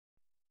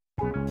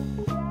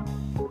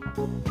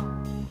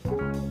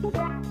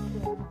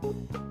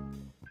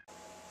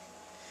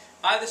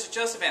Hi, this is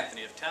Joseph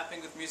Anthony of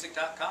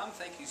tappingwithmusic.com.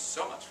 Thank you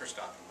so much for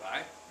stopping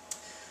by.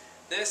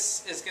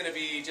 This is going to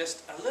be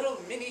just a little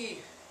mini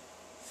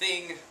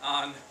thing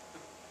on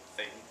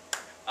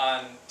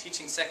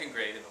teaching second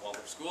grade in the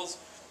Waldorf schools.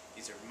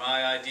 These are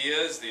my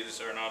ideas. These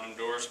are not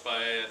endorsed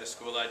by the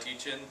school I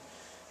teach in,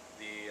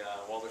 the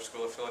Waldorf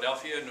School of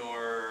Philadelphia,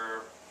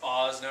 nor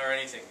Oz, nor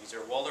anything. These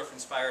are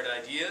Waldorf-inspired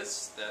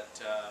ideas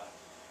that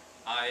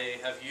I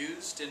have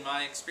used in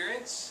my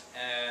experience,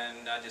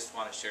 and I just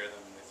want to share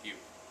them with you.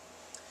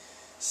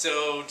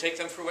 So take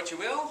them for what you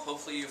will.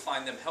 Hopefully you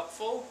find them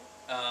helpful.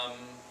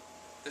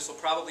 This will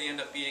probably end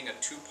up being a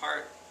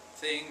two-part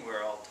thing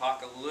where I'll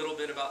talk a little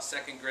bit about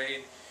second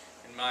grade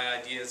and my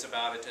ideas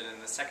about it, and in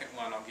the second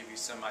one I'll give you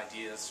some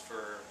ideas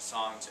for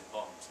songs and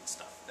poems and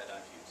stuff that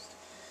I've used.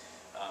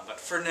 But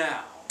for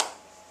now,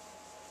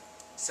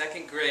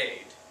 second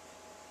grade,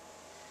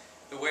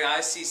 the way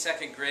I see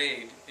second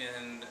grade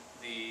in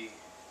the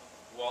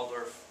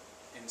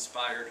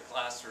Waldorf-inspired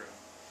classroom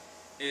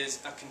is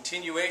a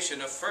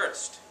continuation of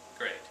first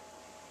grade.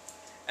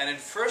 And in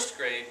first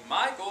grade,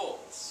 my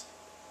goals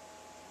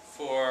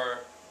for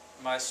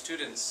my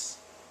students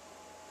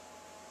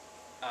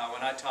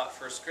when I taught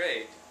first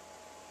grade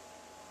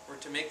were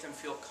to make them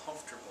feel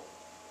comfortable,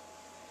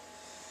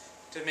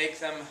 to make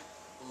them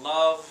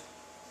love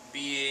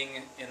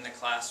being in the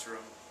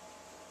classroom,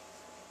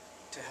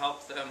 to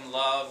help them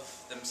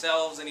love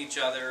themselves and each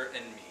other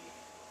and me.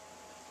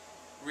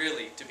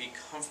 Really, to be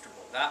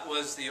comfortable. That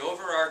was the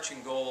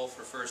overarching goal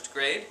for first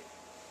grade,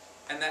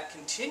 and that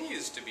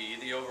continues to be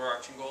the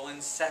overarching goal in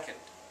second.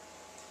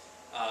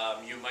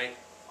 You might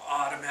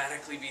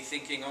automatically be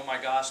thinking, oh my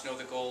gosh, no,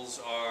 the goals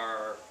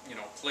are,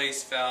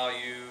 place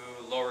value,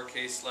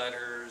 lowercase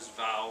letters,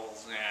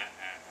 vowels,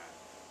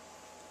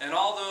 and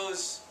all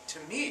those, to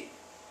me,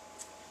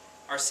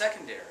 are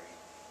secondary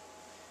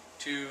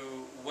to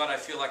what I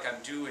feel like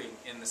I'm doing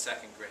in the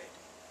second grade.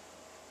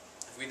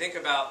 If we think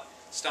about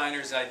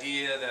Steiner's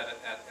idea that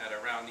at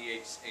around the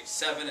age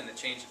 7 and the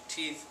change of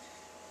teeth,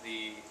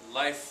 the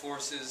life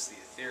forces, the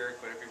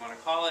etheric, whatever you want to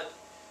call it,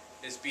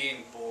 is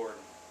being born.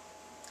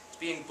 It's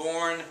being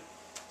born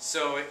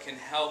so it can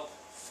help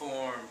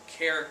form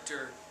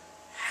character,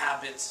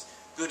 habits,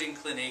 good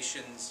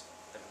inclinations,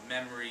 the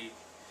memory.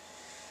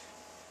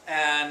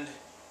 And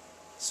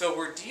so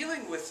we're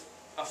dealing with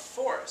a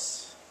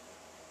force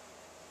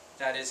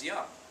that is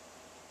young.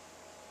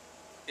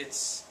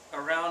 It's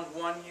around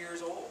 1 year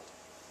old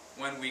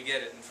when we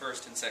get it in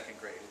first and second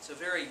grade. It's a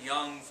very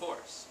young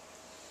force.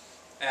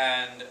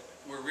 And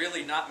we're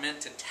really not meant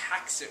to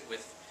tax it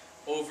with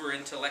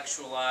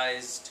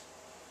over-intellectualized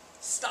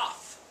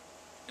stuff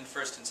in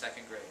first and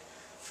second grade.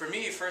 For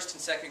me, first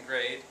and second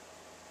grade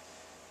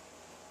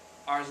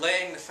are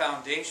laying the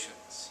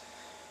foundations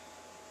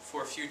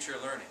for future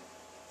learning.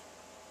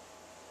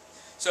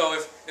 So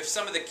if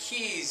some of the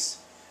keys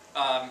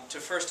to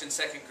first and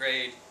second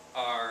grade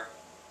are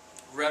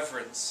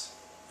reverence,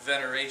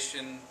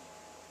 veneration,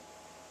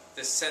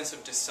 this sense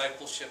of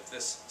discipleship,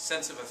 this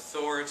sense of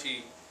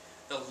authority,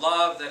 the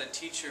love that a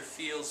teacher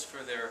feels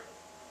for their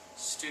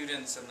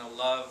students and the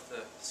love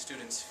the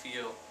students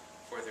feel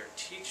for their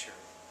teacher,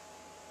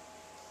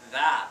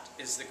 that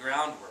is the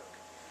groundwork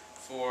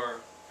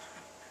for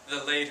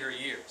the later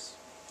years.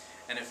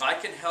 And if I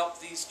can help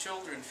these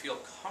children feel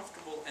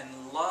comfortable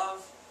and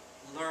love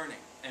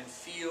learning and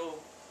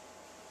feel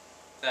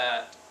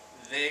that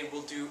they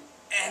will do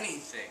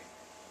anything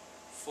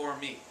for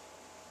me,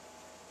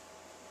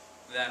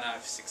 then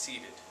I've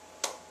succeeded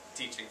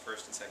teaching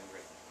first and second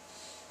grade.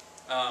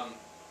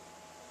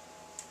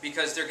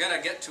 Because they're going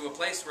to get to a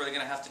place where they're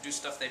going to have to do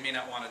stuff they may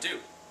not want to do.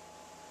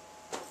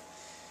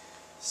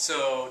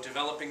 So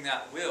developing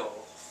that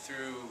will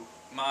through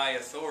my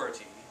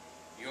authority,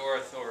 your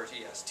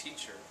authority as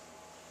teacher,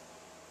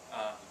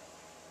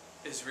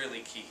 is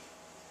really key.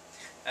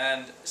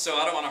 And so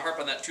I don't want to harp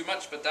on that too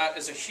much, but that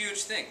is a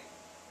huge thing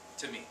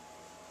to me.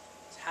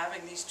 It's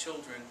having these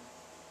children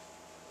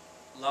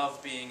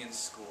love being in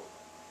school.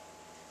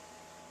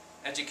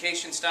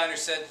 Education, Steiner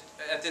said,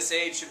 at this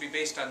age should be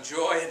based on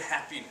joy and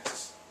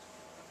happiness.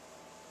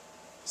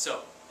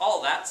 So,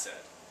 all that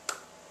said,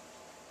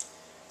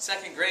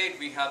 second grade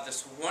we have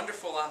this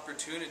wonderful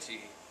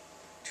opportunity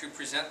to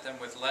present them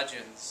with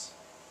legends,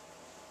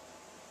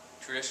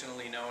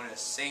 traditionally known as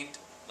saint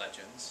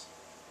legends.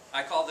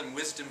 I call them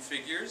wisdom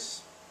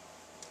figures.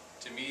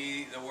 To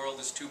me, the world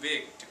is too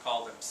big to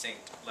call them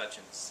saint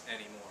legends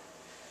anymore.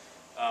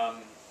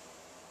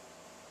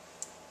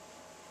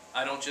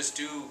 I don't just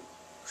do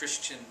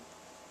Christian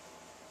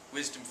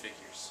wisdom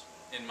figures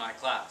in my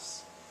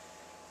class.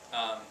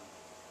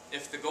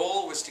 If the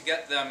goal was to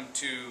get them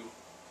to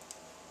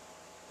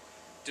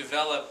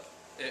develop,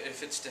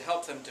 if it's to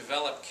help them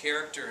develop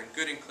character and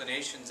good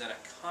inclinations and a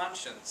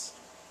conscience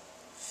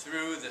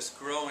through this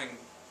growing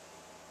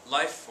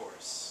life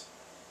force,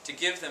 to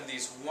give them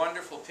these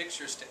wonderful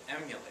pictures to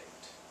emulate,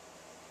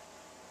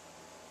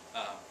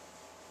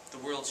 the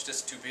world's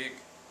just too big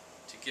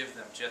to give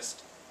them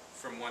just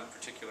from one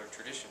particular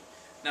tradition.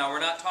 Now,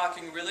 we're not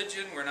talking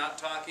religion, we're not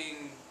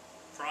talking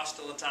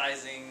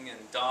proselytizing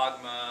and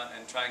dogma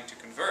and trying to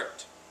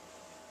convert.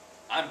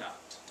 I'm not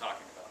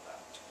talking about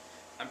that.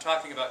 I'm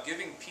talking about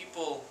giving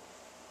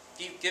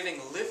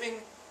living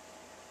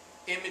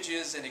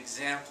images and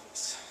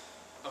examples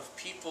of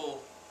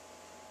people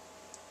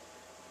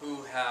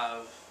who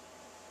have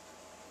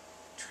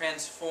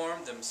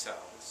transformed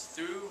themselves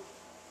through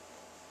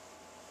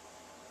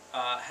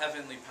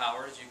heavenly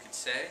powers, you could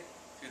say,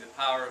 through the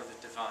power of the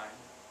divine,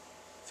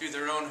 through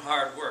their own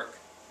hard work,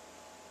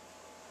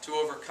 to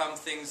overcome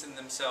things in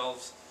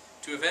themselves,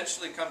 to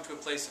eventually come to a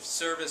place of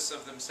service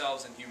of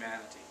themselves and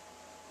humanity,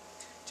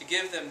 to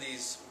give them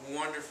these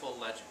wonderful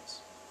legends.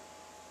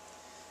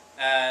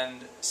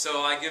 And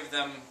so I give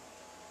them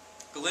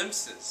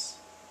glimpses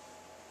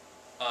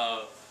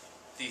of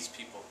these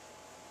people.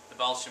 The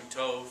Baal Shem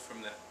Tov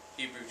from the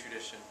Hebrew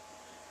tradition,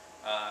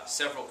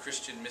 several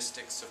Christian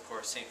mystics, of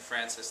course, St.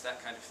 Francis,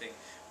 that kind of thing.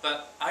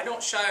 But I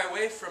don't shy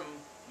away from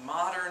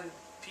modern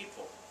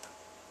people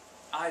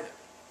either.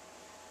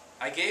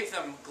 I gave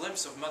them a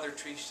glimpse of Mother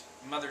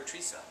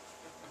Teresa,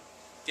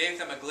 gave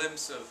them a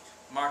glimpse of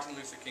Martin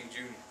Luther King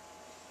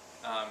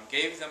Jr.,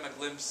 gave them a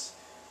glimpse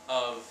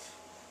of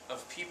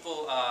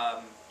people,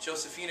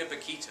 Josephina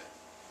Bakhita,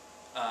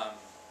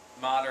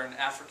 modern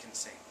African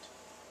saint,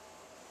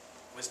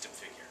 wisdom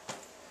figure.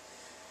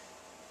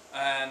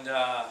 And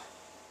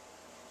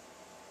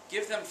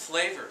give them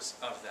flavors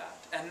of that.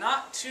 And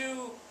not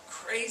too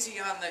crazy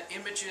on the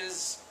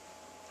images.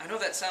 I know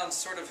that sounds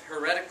sort of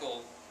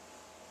heretical,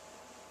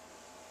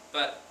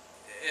 but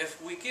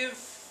if we give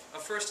a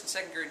first and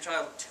second grade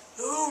child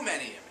too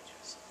many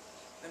images,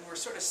 then we're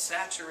sort of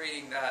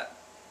saturating that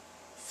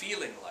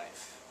feeling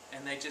life,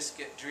 and they just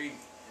get dreamy,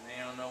 and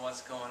they don't know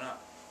what's going on.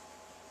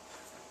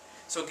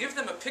 So give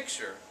them a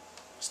picture.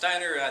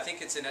 Steiner, I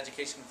think it's in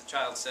Education of the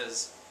Child,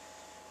 says,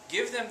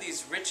 give them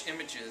these rich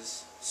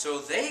images so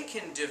they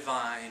can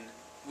divine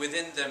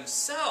within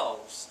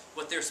themselves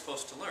what they're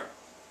supposed to learn.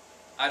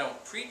 I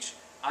don't preach,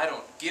 I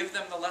don't give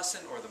them the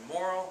lesson or the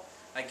moral,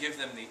 I give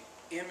them the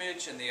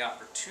image and the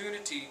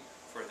opportunity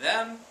for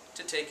them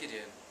to take it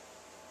in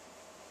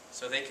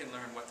so they can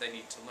learn what they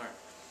need to learn.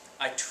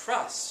 I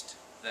trust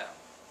them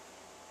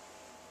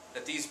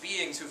that these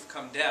beings who've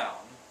come down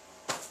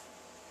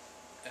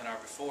and are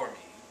before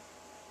me,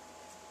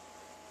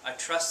 I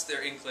trust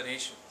their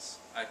inclinations,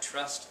 I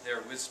trust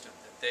their wisdom,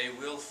 that they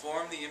will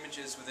form the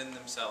images within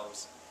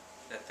themselves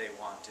that they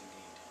want and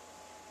need.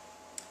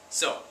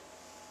 So,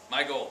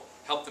 my goal,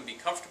 help them be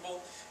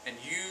comfortable and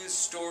use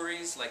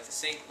stories like the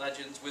saint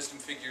legends, wisdom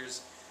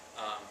figures,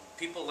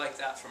 people like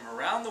that from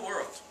around the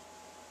world,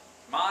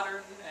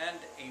 modern and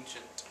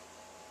ancient.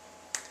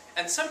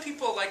 And some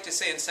people like to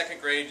say in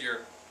second grade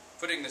you're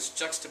putting this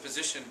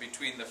juxtaposition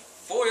between the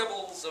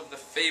foibles of the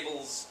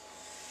fables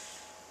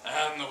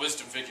and the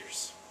wisdom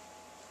figures.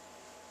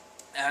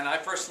 And I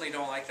personally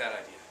don't like that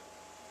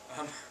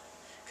idea.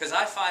 Because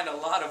I find a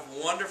lot of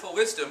wonderful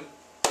wisdom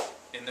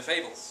in the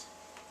fables.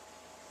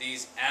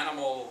 These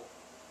animal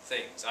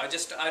things. I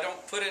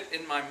don't put it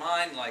in my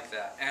mind like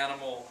that,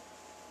 animal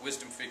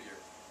wisdom figure.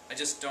 I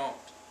just don't.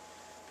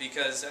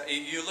 Because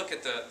you look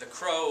at the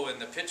crow in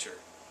the pitcher,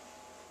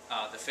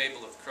 the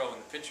fable of the crow in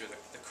the pitcher.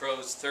 The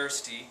crow's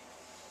thirsty,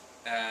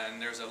 and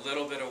there's a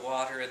little bit of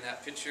water in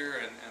that pitcher,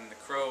 and the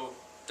crow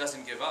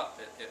doesn't give up.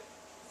 It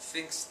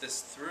thinks this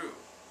through.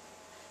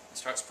 It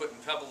starts putting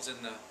pebbles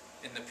in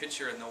the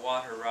pitcher, and the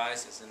water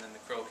rises, and then the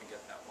crow can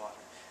get that water.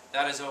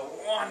 That is a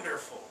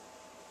wonderful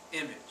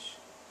image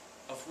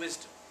of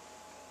wisdom.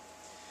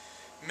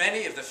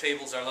 Many of the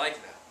fables are like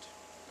that.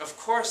 Of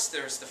course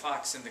there's the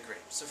fox and the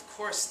grapes. Of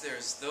course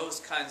there's those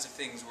kinds of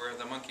things where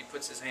the monkey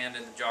puts his hand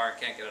in the jar and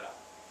can't get it out,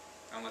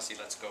 unless he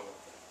lets go of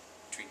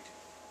the treat.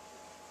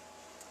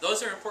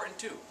 Those are important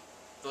too,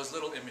 those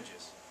little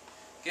images.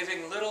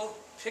 Giving little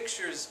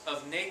pictures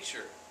of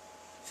nature,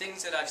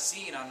 things that I've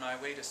seen on my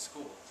way to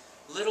school.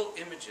 Little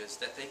images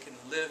that they can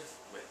live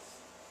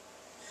with.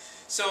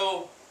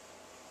 So,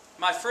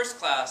 my first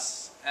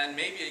class, and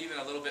maybe even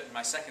a little bit in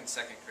my second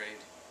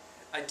grade,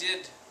 I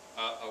did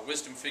a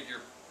wisdom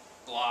figure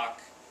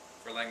block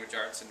for language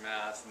arts and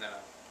math, and then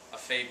a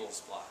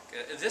fables block.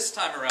 This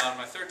time around,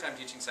 my third time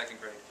teaching second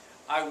grade,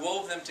 I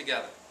wove them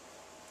together.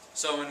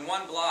 So in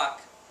one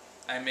block,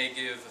 I may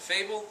give a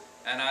fable,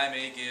 and I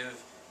may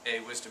give a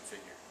wisdom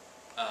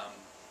figure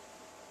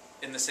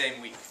in the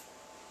same week.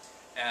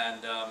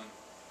 And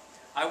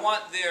I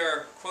want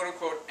their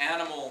quote-unquote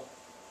animal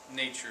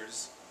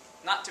natures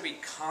not to be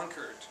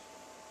conquered,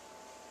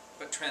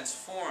 but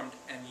transformed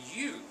and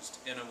used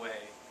in a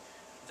way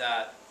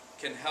that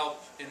can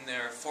help in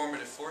their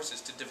formative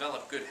forces to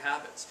develop good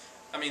habits.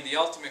 I mean, the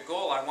ultimate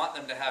goal, I want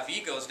them to have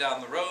egos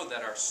down the road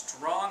that are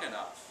strong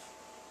enough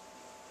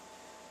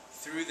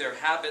through their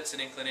habits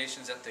and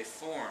inclinations that they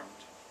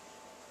formed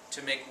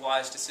to make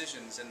wise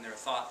decisions in their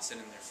thoughts and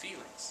in their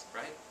feelings,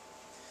 right?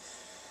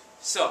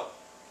 So,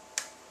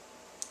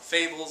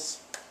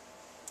 fables.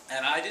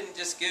 And I didn't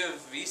just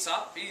give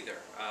Aesop either.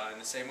 In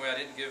the same way I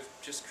didn't give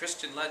just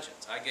Christian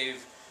legends. I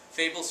gave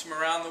fables from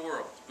around the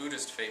world,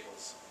 Buddhist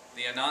fables,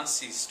 the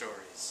Anansi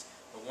stories,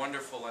 the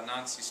wonderful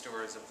Anansi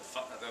stories of the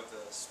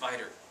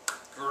spider.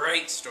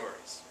 Great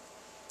stories.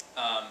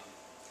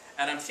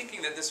 And I'm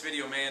thinking that this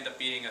video may end up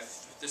being a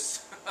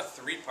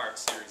three-part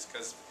series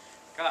because,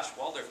 gosh,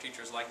 Waldorf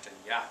teachers like to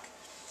yak.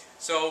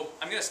 So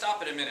I'm going to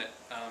stop in a minute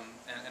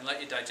and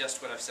let you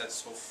digest what I've said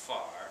so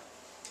far.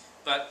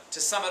 But to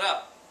sum it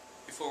up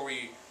before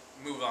we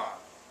move on.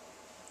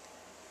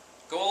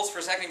 Goals for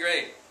 2nd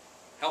grade.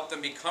 Help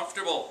them be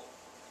comfortable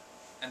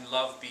and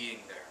love being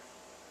there.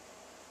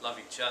 Love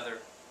each other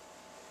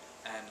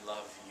and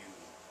love you.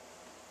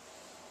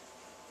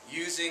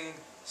 Using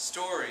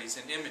stories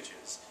and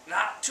images.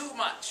 Not too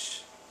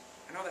much.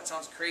 I know that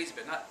sounds crazy,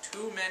 but not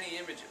too many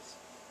images.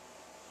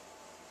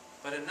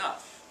 But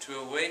enough to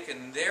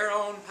awaken their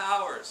own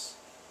powers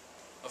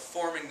of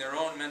forming their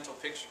own mental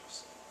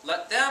pictures.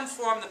 Let them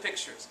form the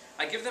pictures.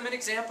 I give them an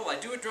example. I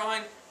do a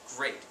drawing.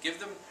 Great.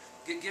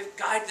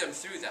 Guide them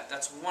through that.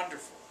 That's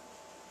wonderful.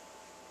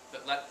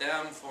 But let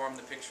them form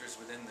the pictures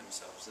within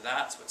themselves.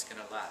 That's what's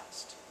going to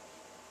last.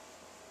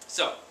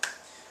 So,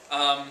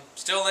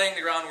 still laying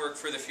the groundwork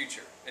for the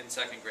future in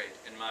 2nd grade,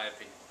 in my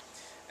opinion.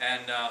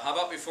 And how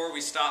about before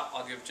we stop,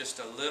 I'll give just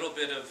a little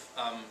bit of,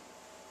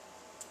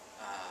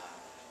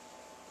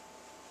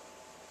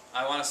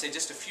 I want to say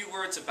just a few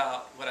words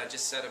about what I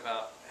just said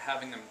about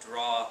having them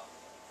draw,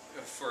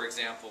 for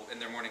example, in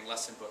their morning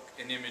lesson book,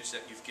 an image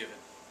that you've given.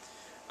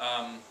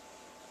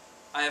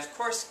 I, of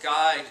course,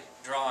 guide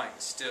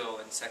drawings still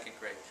in 2nd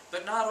grade,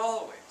 but not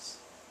always.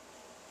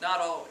 Not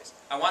always.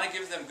 I want to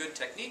give them good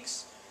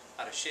techniques,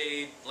 how to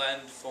shade,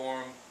 blend,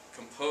 form,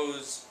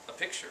 compose a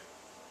picture.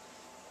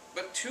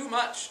 But too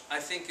much, I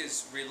think,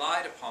 is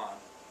relied upon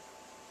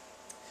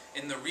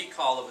in the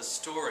recall of a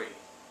story,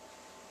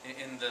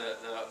 in the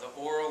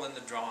oral and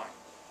the drawing.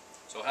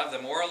 So have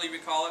them orally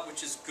recall it,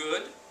 which is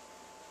good,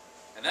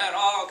 and then,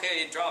 oh,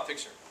 okay, draw a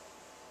picture.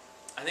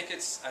 I think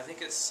it's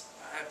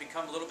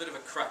become a little bit of a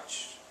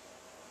crutch,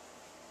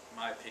 in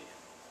my opinion.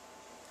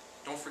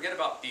 Don't forget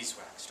about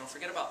beeswax. Don't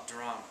forget about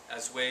drama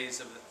as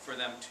ways for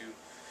them to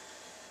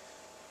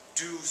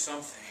do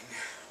something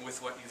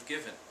with what you've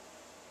given.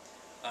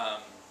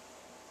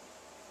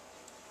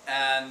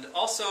 And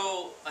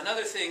also,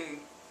 another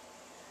thing,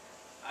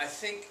 I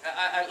think,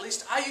 at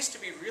least I used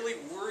to be really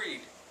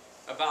worried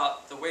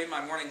about the way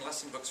my morning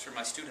lesson books for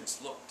my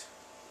students looked.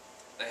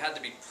 They had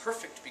to be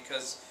perfect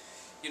because,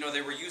 you know,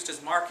 they were used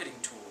as marketing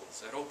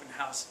tools at open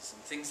houses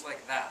and things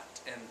like that,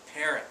 and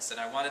parents, and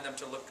I wanted them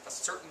to look a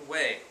certain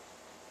way.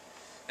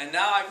 And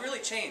now I've really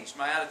changed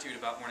my attitude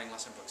about morning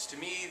lesson books. To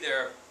me,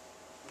 they're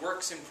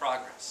works in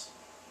progress.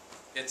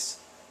 It's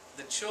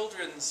the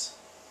children's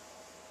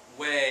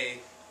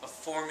way of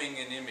forming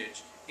an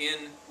image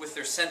with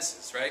their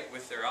senses, right?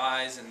 With their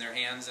eyes and their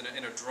hands in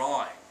a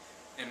drawing,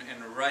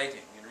 in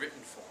writing, in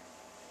written form,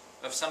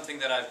 of something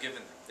that I've given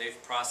them.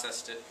 They've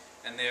processed it,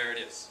 and there it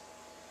is.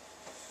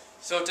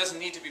 So it doesn't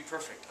need to be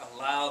perfect.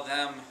 Allow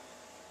them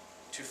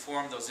to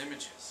form those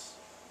images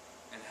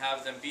and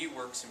have them be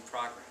works in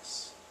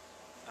progress.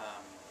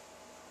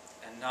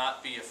 And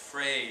not be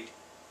afraid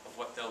of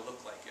what they'll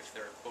look like if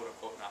they're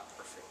quote-unquote not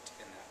perfect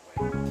in that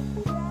way.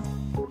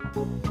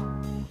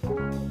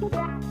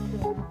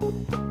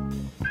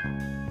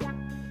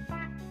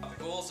 The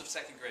goals of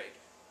 2nd grade,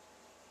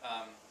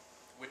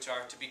 which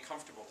are to be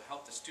comfortable, to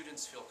help the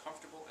students feel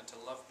comfortable and to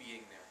love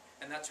being there.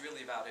 And that's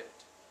really about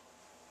it.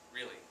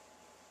 Really.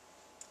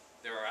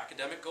 There are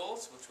academic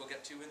goals, which we'll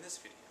get to in this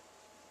video.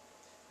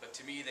 But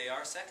to me, they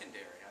are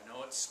secondary. I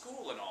know it's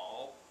school and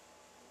all,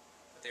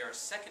 but they are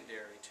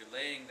secondary to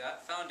laying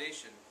that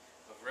foundation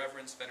of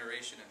reverence,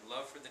 veneration, and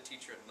love for the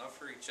teacher and love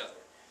for each other.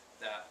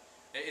 That,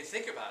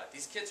 think about it,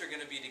 these kids are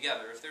going to be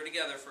together. If they're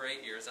together for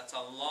 8 years, that's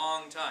a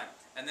long time.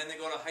 And then they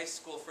go to high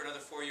school for another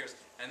 4 years.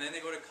 And then they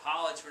go to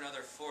college for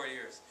another 4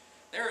 years.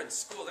 They're in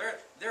school.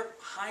 Their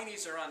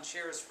heinies are on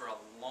chairs for a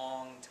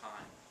long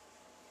time.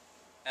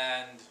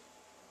 And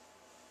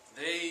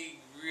they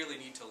really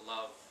need to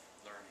love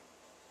learning.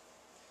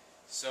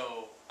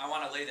 So I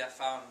want to lay that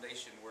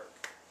foundation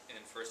work in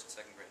 1st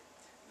and 2nd grade.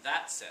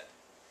 That said,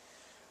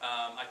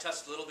 I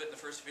touched a little bit in the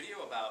first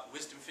video about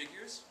wisdom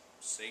figures,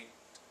 saint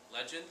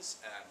legends,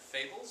 and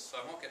fables, so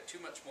I won't get too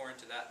much more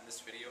into that in this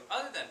video,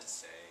 other than to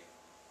say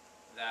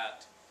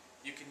that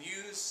you can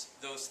use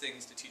those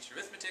things to teach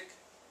arithmetic,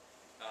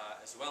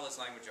 as well as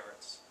language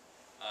arts.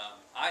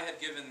 I had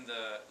given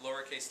the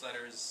lowercase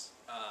letters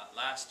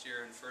last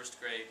year in 1st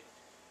grade,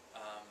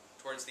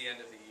 towards the end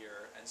of the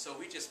year, and so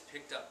we just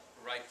picked up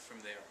right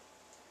from there.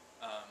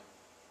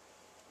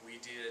 We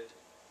did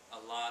a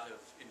lot of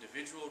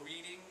individual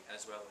reading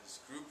as well as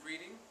group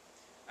reading.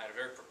 I had a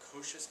very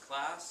precocious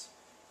class,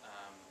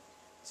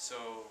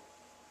 so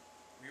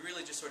we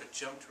really just sort of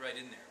jumped right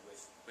in there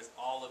with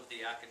all of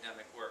the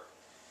academic work.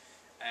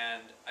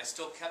 And I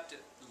still kept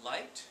it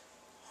light,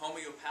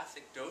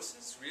 homeopathic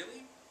doses,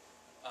 really,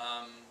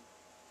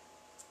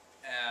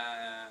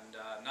 and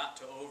not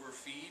to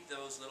overfeed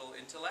those little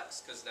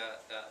intellects, because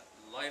that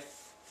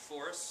life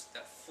force,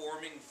 that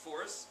forming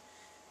force,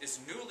 is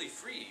newly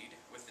freed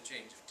with the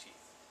change of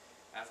teeth.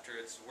 After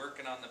it's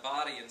working on the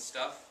body and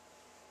stuff,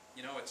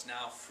 you know, it's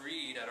now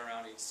freed at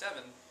around age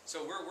 7.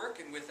 So we're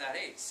working with that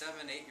age,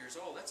 7, 8 years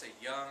old. That's a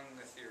young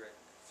etheric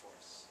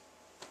force.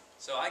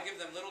 So I give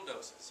them little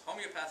doses,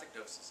 homeopathic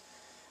doses.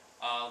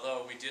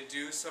 Although we did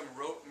do some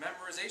rote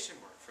memorization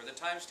work for the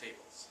times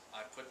tables.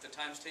 I put the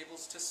times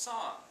tables to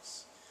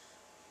songs.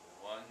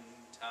 1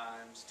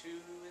 times 2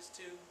 is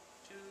 2,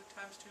 2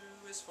 times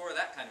 2 is 4,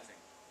 that kind of thing.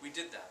 We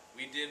did that.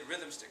 We did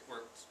rhythm stick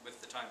work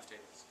with the times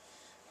tables.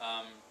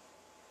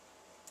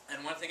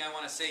 And one thing I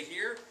want to say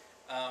here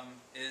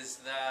is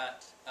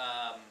that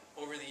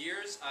over the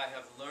years I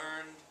have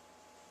learned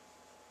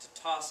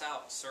to toss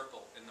out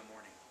circle in the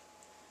morning.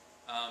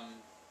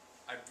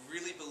 I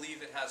really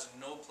believe it has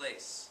no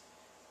place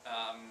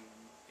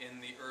in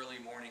the early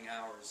morning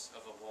hours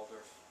of a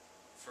Waldorf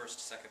 1st,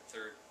 2nd,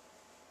 3rd,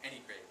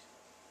 any grade,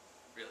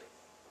 really.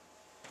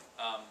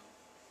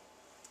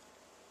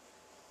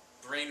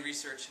 Brain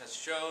research has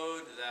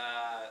showed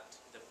that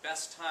the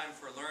best time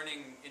for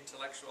learning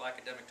intellectual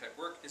academic type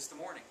work is the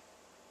morning.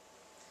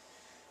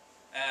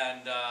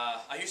 And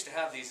I used to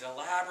have these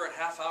elaborate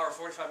half-hour,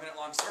 45-minute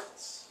long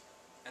circles.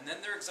 And then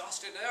they're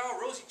exhausted. Oh,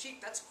 rosy cheek,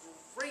 that's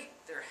great.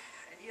 They're,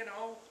 you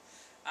know,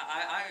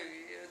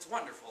 it's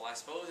wonderful, I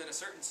suppose, in a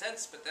certain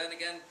sense. But then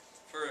again,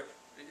 for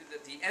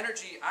the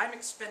energy I'm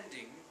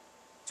expending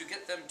to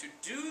get them to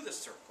do the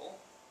circle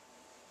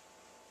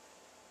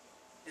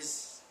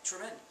is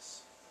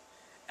tremendous.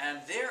 And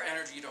their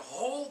energy to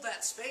hold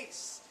that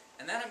space.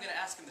 And then I'm going to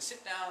ask them to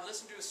sit down,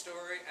 listen to a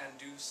story, and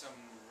do some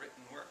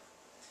written work.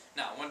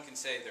 Now, one can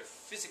say they're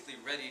physically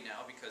ready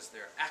now because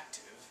they're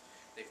active.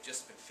 They've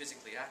just been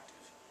physically active.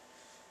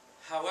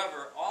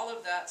 However, all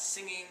of that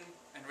singing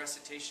and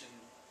recitation,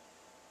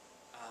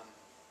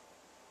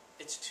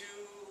 it's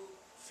too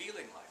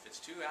feeling life, it's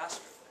too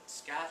astral, it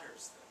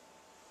scatters them.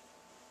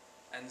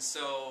 And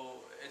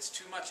so it's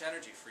too much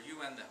energy for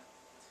you and them.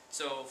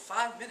 So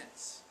 5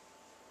 minutes.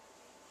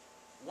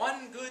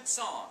 One good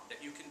song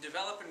that you can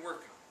develop and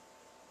work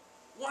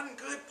on. One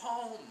good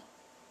poem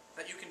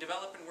that you can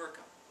develop and work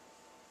on.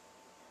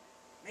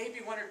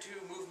 Maybe 1 or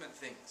 2 movement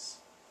things.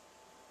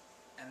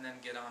 And then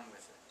get on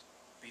with it.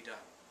 Be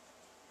done.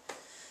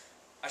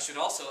 I should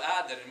also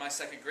add that in my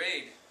 2nd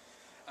grade,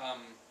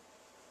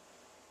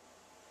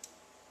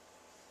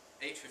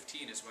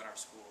 8:15 is when our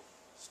school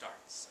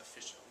starts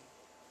officially.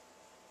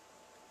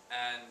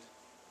 And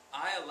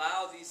I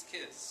allow these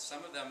kids,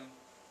 some of them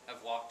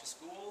have walked to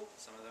school,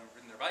 some of them have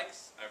ridden their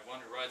bikes. I have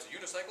one who rides a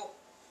unicycle,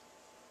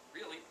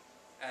 really.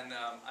 And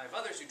I have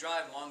others who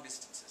drive long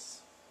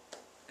distances.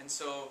 And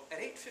so at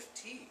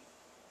 8:15,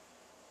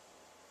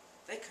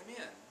 they come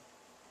in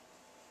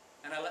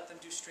and I let them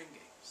do string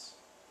games.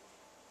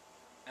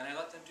 And I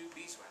let them do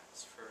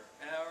beeswax for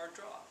an hour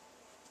draw.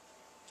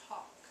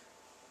 Talk.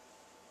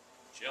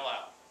 Chill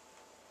out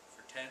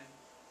for 10,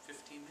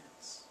 15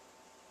 minutes.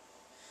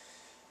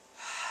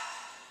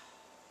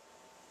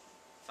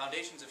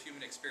 Foundations of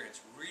Human Experience.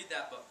 Read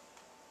that book.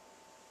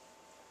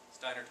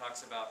 Steiner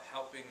talks about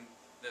helping,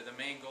 the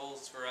main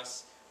goals for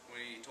us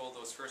when he told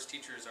those first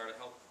teachers are to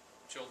help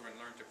children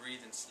learn to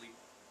breathe and sleep.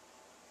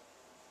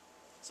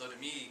 So to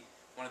me,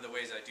 one of the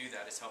ways I do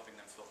that is helping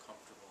them feel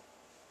comfortable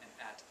and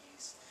at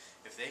ease.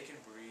 If they can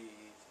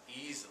breathe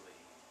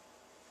easily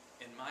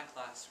in my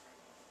classroom,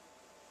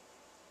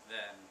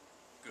 then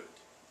good.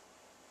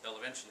 They'll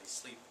eventually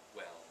sleep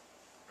well,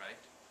 right?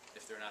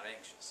 If they're not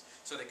anxious.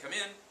 So they come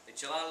in, they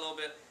chill out a little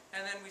bit,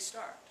 and then we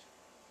start.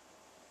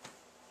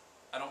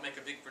 I don't make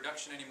a big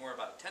production anymore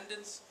about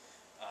attendance,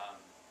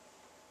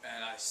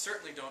 and I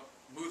certainly don't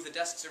move the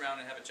desks around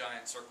and have a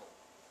giant circle.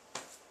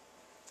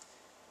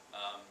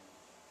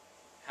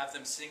 Have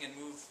them sing and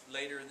move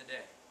later in the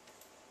day.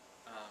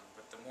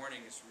 But the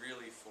morning is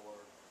really for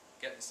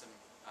getting some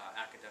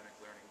academic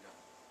learning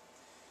done.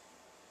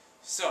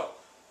 So,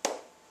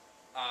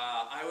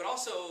 I would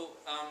also,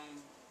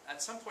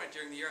 at some point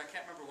during the year, I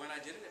can't remember when I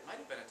did it, it might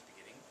have been at the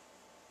beginning,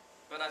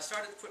 but I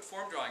started to put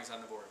form drawings on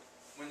the board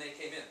when they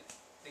came in.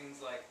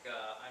 Things like,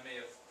 I may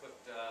have put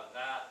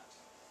that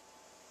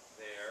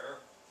there,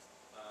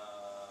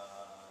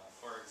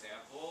 for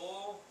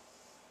example,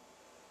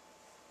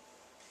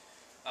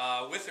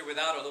 with or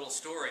without a little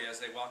story as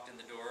they walked in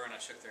the door and I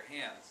shook their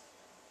hands.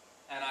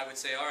 And I would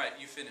say, all right,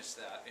 you finish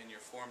that in your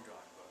form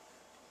drawing book.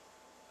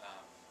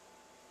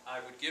 I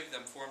would give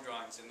them form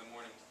drawings in the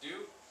morning to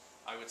do.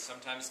 I would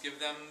sometimes give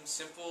them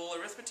simple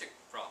arithmetic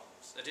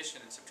problems,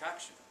 addition and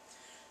subtraction.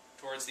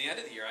 Towards the end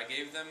of the year, I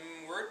gave them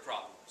word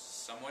problems,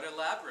 somewhat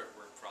elaborate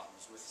word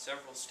problems with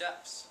several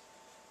steps.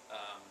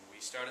 We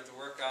started to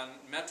work on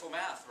mental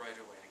math right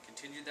away and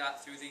continued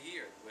that through the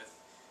year with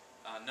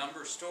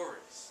number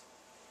stories.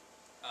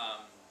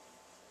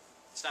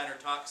 Steiner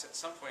talks at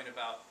some point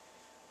about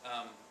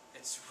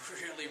it's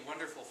really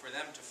wonderful for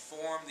them to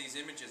form these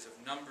images of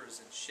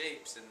numbers and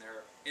shapes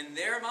in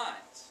their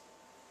minds.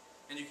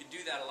 And you can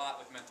do that a lot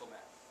with mental math.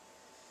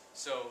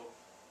 So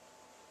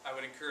I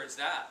would encourage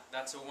that.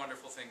 That's a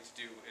wonderful thing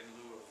to do in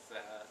lieu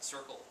of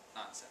circle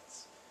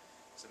nonsense.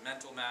 So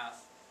mental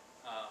math.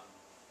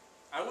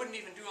 I wouldn't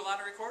even do a lot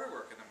of recorder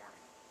work in the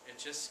morning. It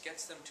just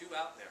gets them too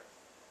out there.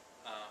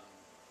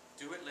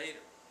 Do it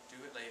later.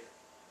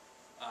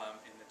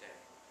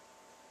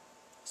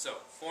 So,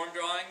 form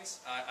drawings,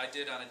 I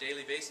did on a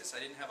daily basis.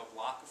 I didn't have a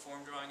block of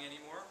form drawing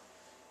anymore.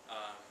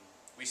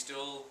 We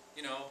still,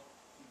 you know,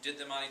 did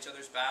them on each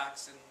other's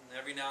backs, and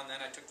every now and then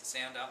I took the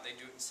sand out, and they'd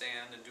do it in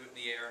sand and do it in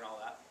the air and all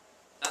that.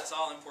 That's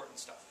all important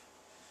stuff.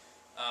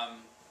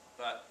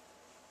 But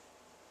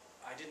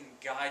I didn't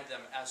guide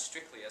them as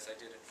strictly as I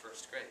did in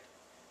first grade.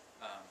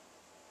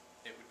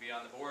 It would be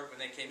on the board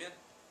when they came in,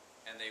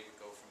 and they would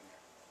go from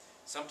there.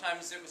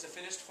 Sometimes it was a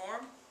finished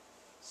form,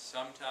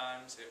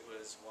 sometimes it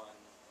was one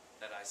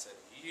that I said,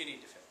 you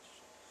need to finish.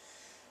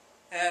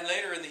 And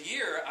later in the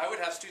year, I would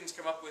have students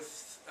come up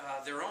with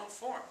their own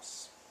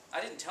forms. I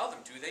didn't tell them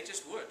to, they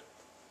just would.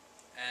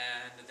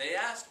 And they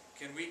asked,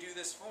 can we do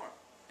this form?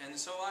 And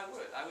so I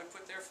would. I would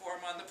put their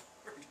form on the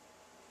board.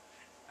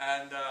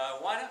 And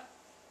why not?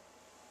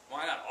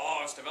 Why not? Oh,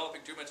 it's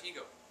developing too much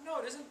ego.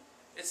 No, it isn't.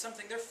 It's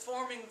something they're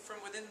forming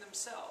from within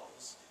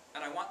themselves.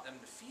 And I want them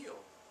to feel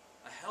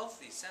a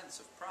healthy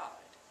sense of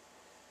pride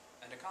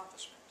and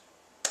accomplishment.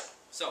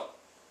 So,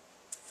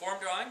 form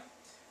drawing.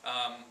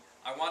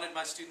 I wanted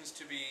my students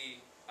to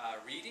be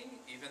reading,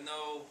 even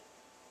though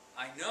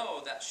I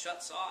know that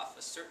shuts off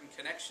a certain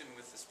connection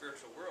with the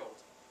spiritual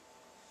world.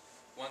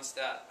 Once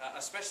that,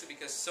 especially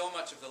because so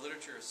much of the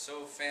literature is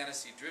so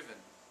fantasy-driven.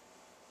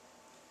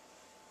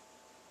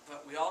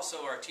 But we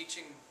also are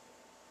teaching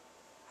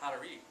how to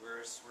read.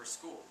 We're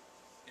school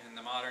in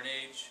the modern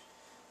age,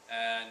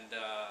 and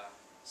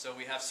so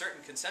we have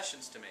certain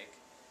concessions to make.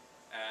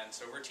 And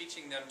so we're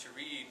teaching them to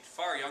read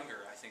far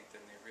younger, I think, than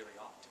they really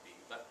ought to be.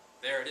 But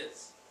there it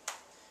is.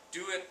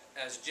 Do it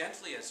as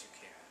gently as you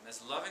can,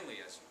 as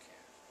lovingly as you can.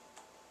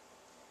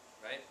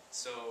 Right?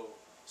 So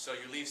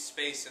you leave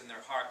space in their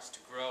hearts to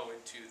grow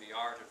into the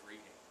art of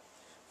reading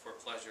for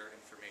pleasure,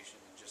 information,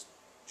 and just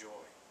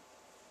joy.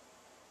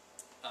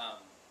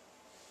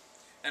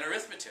 And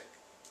arithmetic.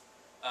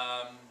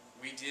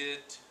 We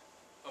did,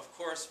 of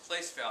course,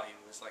 place value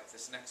was like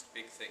this next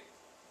big thing.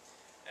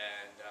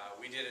 And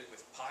we did it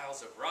with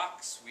piles of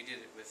rocks, we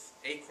did it with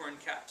acorn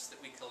caps that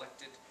we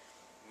collected,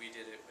 we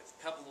did it with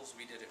pebbles,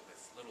 we did it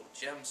with little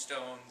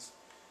gemstones.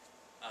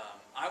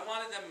 I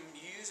wanted them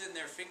using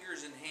their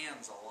fingers and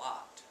hands a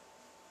lot.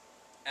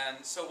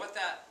 And so what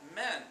that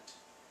meant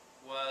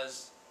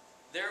was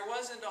there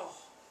wasn't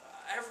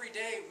every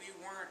day we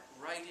weren't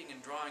writing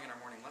and drawing in our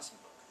morning lesson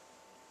book.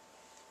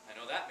 I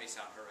know that may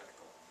sound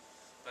heretical,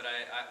 but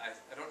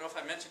I don't know if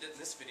I mentioned it in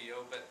this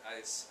video, but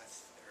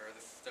or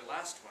the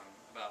last one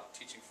about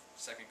teaching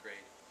second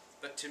grade.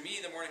 But to me,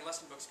 the morning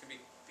lesson books can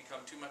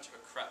become too much of a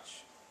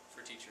crutch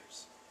for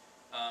teachers.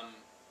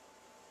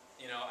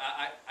 You know,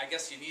 I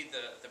guess you need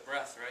the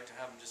breath, right, to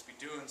have them just be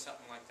doing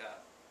something like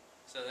that.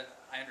 So that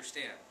I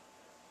understand.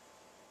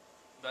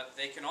 But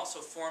they can also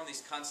form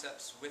these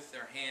concepts with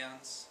their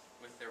hands,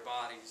 with their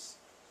bodies,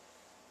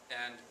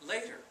 and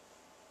later,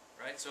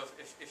 right? So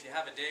if you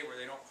have a day where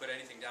they don't put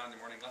anything down in the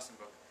morning lesson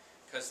book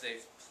because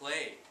they've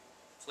played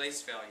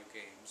place value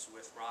games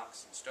with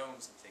rocks and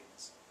stones and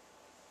things,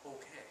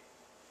 okay,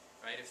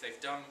 right? If they've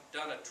done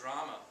a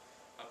drama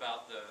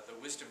about the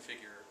wisdom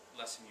figure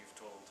lesson you've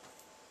told,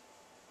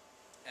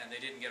 and they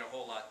didn't get a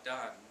whole lot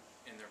done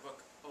in their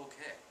book,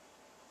 okay.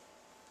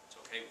 It's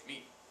okay with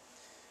me.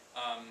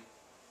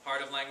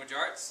 Part of language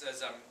arts,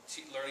 as I'm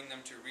learning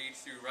them to read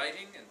through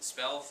writing and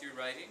spell through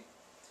writing,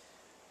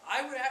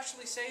 I would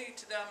actually say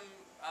to them,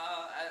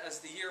 as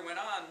the year went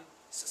on,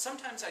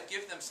 sometimes I'd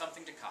give them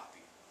something to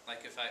copy.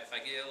 Like if I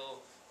get a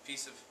little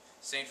piece of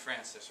St.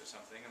 Francis or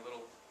something, a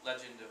little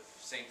legend of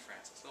St.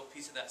 Francis, a little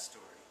piece of that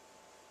story.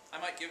 I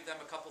might give them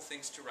a couple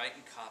things to write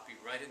and copy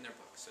right in their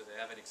book, so they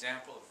have an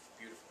example of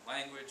beautiful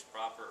language,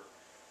 proper,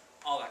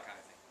 all that kind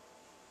of thing.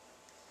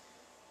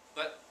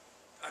 But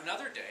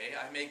another day,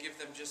 I may give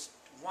them just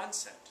one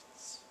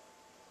sentence.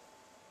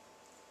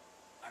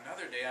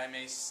 Another day, I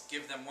may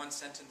give them one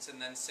sentence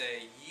and then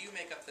say, you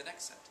make up the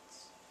next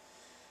sentence.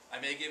 I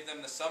may give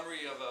them the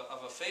summary of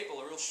a fable,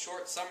 a real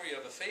short summary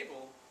of a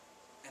fable,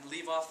 and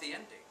leave off the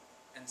ending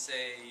and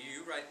say,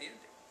 you write the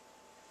ending.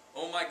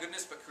 Oh my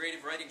goodness, but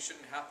creative writing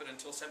shouldn't happen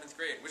until 7th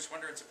grade. Which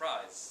wonder and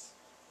surprise.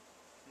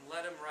 And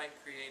let them write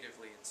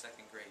creatively in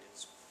 2nd grade.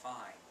 It's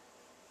fine.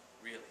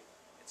 Really,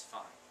 it's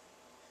fine.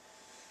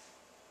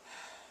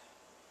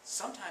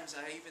 Sometimes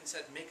I even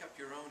said, make up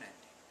your own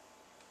ending.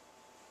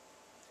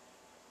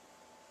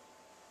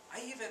 I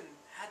even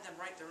had them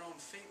write their own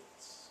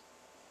fables.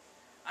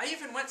 I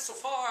even went so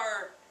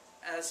far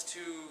as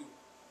to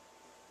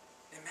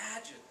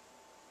imagine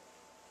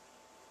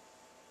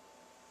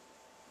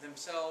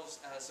themselves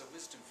as a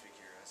wisdom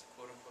figure, as a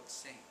quote-unquote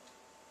saint.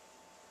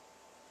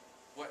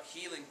 What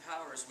healing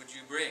powers would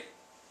you bring?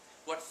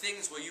 What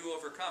things will you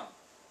overcome?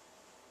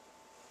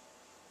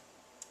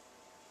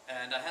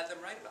 And I had them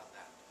write about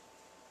that.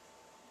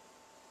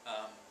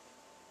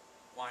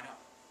 Why not?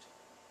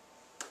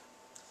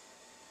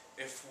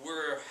 If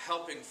we're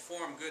helping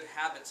form good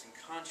habits and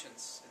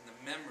conscience and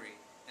the memory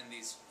and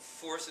these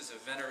forces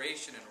of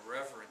veneration and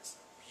reverence,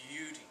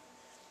 beauty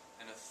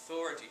and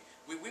authority,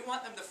 we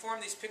want them to form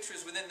these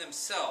pictures within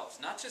themselves,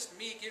 not just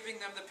me giving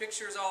them the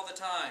pictures all the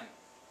time.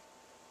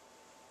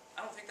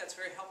 I don't think that's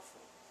very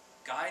helpful.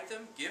 guide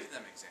them, give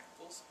them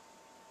examples,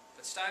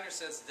 but Steiner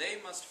says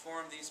they must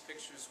form these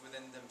pictures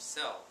within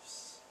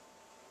themselves.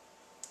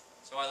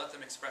 So I let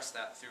them express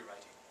that through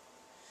writing.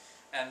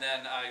 And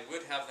then I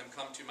would have them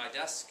come to my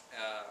desk,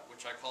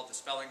 which I called the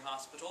spelling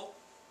hospital,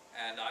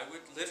 and I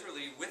would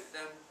literally, with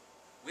them,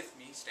 with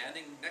me,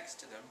 standing next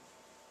to them,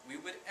 we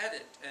would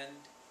edit and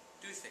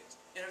do things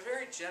in a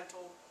very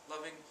gentle,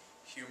 loving,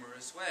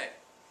 humorous way,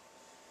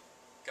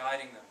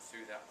 guiding them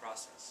through that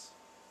process.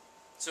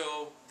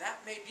 So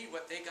that may be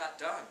what they got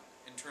done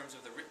in terms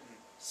of the written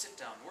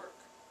sit-down work.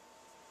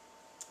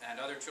 And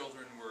other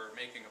children were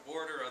making a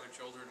border, other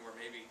children were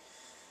maybe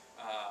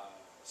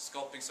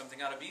sculpting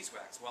something out of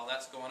beeswax while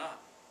that's going on.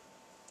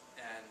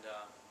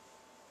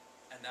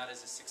 And that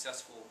is a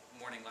successful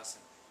morning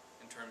lesson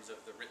in terms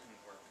of the written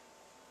work.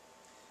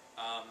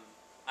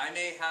 I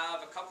may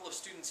have a couple of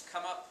students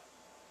come up.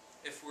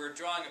 If we're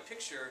drawing a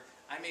picture,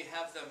 I may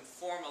have them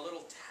form a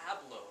little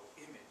tableau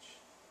image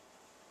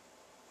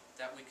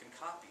that we can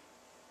copy.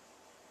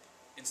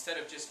 Instead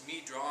of just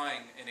me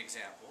drawing an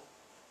example,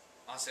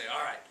 I'll say,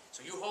 all right,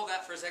 so you hold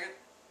that for a second.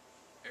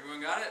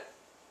 Everyone got it?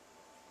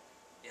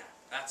 Yeah,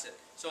 that's it.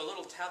 So a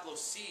little tableau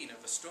scene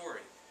of a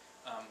story.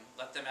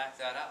 Let them act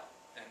that out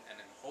and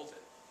then hold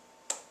it.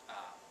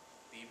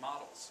 Be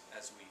models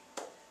as we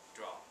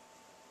draw.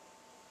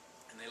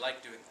 And they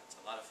like doing that. It's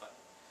a lot of fun.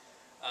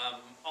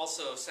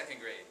 Also, second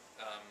grade.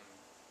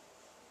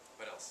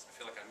 What else? I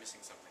feel like I'm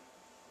missing something.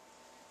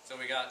 So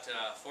we got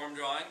form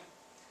drawing,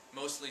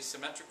 mostly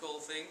symmetrical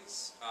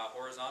things,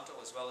 horizontal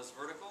as well as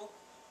vertical.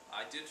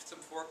 I did some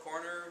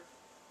four-corner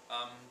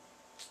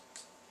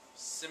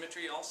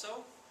symmetry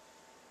also.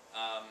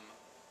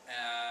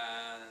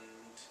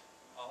 And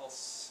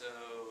also,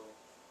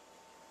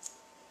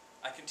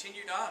 I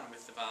continued on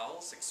with the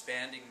vowels,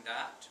 expanding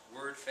that,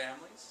 word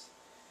families.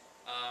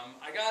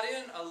 I got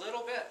in a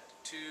little bit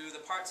to the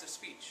parts of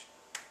speech.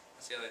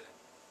 That's the other thing.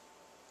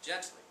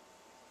 Gently,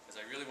 because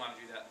I really want to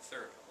do that in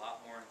third, a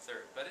lot more in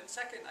third. But in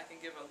second, I can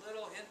give a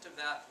little hint of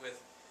that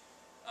with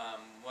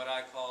what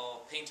I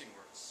call painting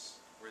words,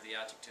 where the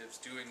adjectives,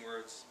 doing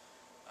words,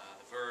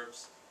 the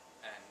verbs,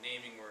 and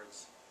naming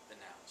words, the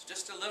nouns.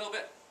 Just a little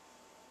bit.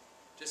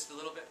 Just a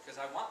little bit, because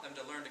I want them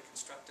to learn to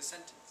construct a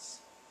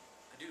sentence.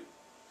 I do.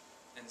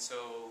 And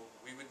so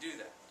we would do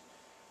that.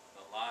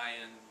 The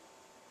lion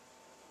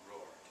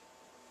roared.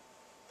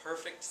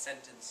 Perfect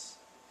sentence.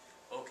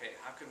 Okay,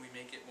 how can we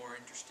make it more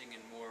interesting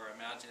and more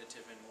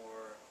imaginative and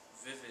more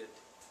vivid?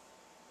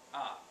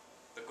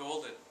 The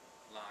golden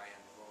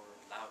lion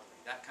roared loudly.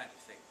 That kind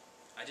of thing.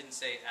 I didn't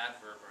say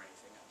adverb or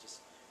anything.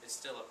 It's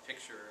still a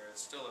picture,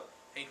 it's still a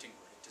painting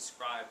word. It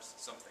describes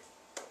something.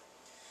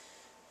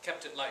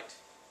 Kept it light.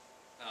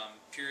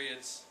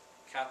 Periods,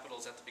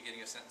 capitals at the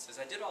beginning of sentences.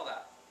 I did all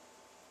that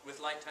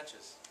with light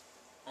touches,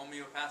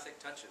 homeopathic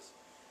touches.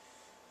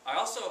 I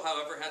also,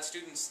 however, had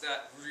students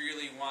that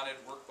really wanted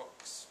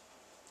workbooks.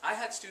 I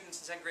had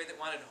students in 2nd grade that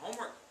wanted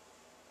homework,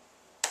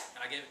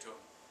 and I gave it to them.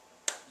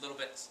 Little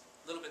bits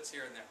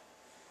here and there.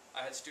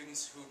 I had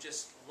students who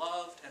just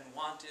loved and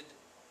wanted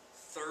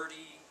 30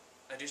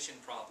 addition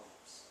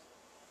problems.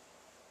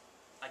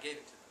 I gave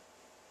it to them.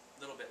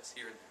 Little bits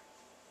here and there.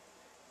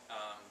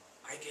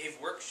 I gave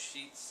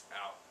worksheets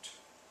out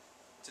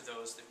to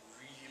those that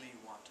really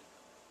wanted them.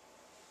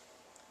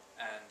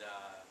 And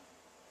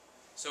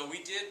so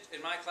we did,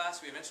 in my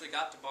class, we eventually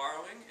got to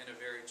borrowing in a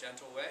very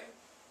gentle way.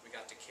 We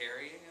got to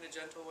carrying in a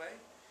gentle way.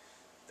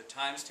 The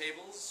times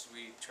tables,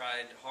 we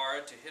tried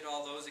hard to hit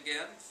all those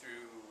again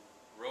through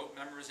rote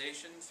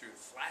memorization, through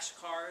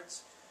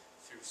flashcards,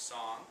 through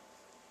song.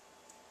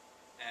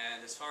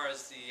 And as far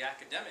as the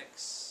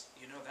academics,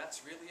 you know,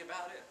 that's really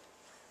about it.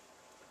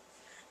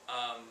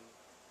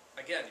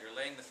 Again, you're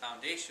laying the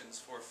foundations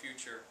for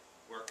future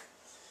work.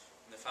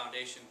 And the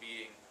foundation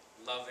being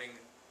loving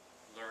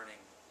learning,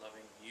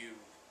 loving you,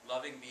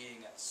 loving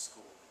being at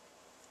school.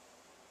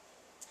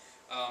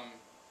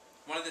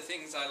 One of the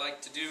things I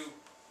like to do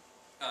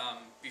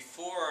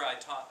before I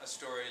taught a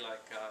story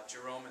like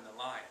Jerome and the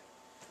Lion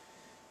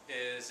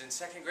is in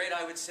 2nd grade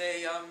I would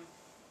say,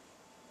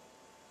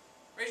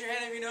 raise your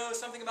hand if you know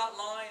something about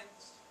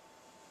lions.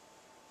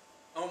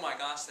 Oh my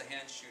gosh, the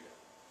hands shoot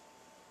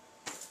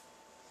up.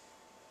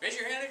 Raise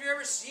your hand if you've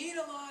ever seen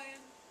a lion.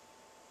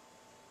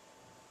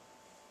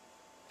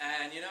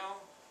 And you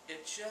know,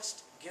 it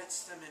just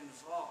gets them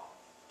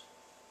involved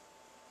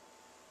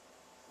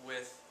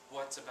with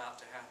what's about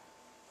to happen.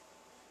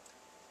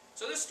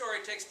 So this story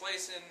takes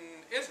place in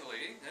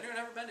Italy. Anyone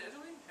ever been to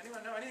Italy?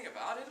 Anyone know anything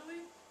about Italy?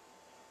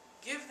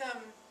 Give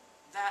them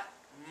that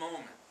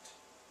moment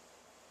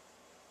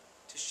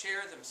to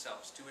share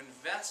themselves, to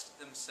invest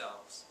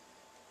themselves,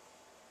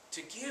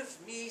 to give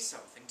me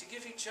something, to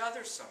give each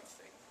other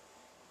something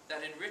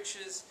that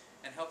enriches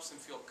and helps them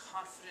feel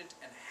confident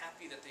and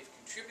happy that they've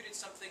contributed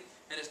something,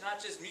 and it's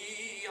not just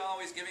me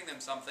always giving them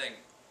something.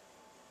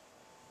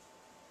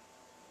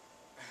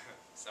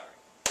 Sorry.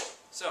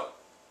 So,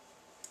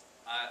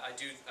 I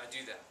do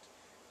that.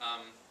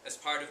 As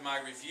part of my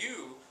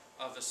review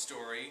of the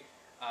story,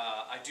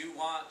 I do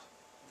want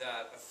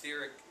that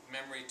etheric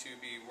memory to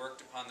be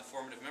worked upon the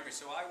formative memory.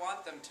 So I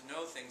want them to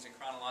know things in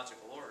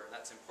chronological order.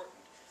 That's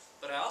important.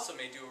 But I also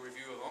may do a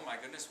review of, oh my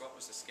goodness, what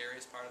was the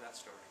scariest part of that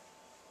story?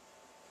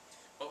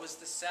 What was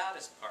the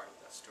saddest part of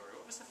that story?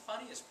 What was the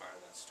funniest part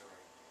of that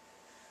story?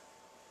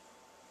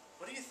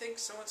 What do you think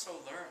so-and-so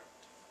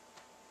learned?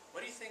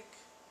 What do you think,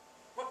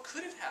 what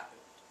could have happened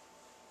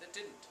that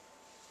didn't?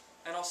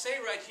 And I'll say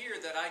right here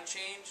that I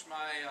changed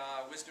my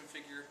wisdom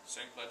figure,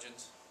 St.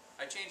 Legends,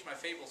 I changed my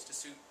fables to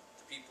suit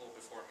the people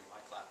before me,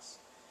 my class.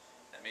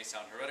 That may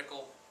sound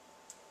heretical,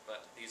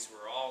 but these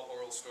were all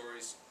oral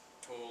stories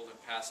told and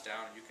passed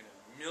down, and you can have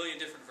a million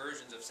different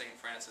versions of St.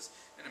 Francis,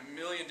 and a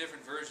million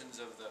different versions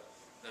of the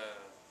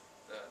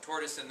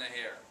tortoise and the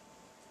hare.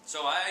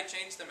 So I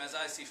changed them as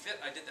I see fit.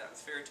 I did that with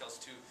fairy tales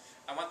too.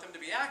 I want them to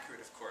be accurate,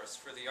 of course,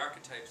 for the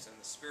archetypes and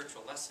the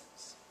spiritual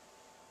lessons.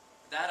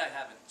 That I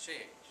haven't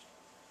changed.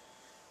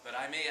 But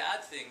I may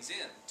add things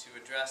in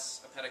to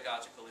address a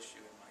pedagogical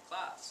issue in my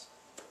class.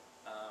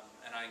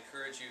 And I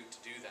encourage you to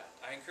do that.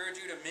 I encourage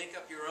you to make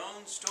up your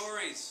own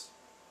stories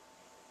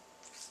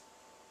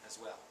as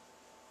well.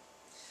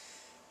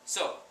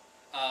 So,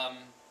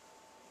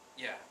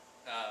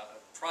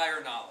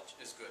 prior knowledge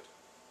is good.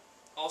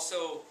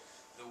 Also,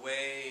 the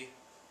way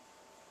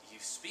you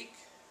speak,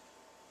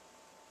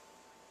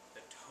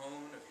 the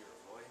tone of your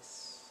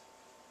voice,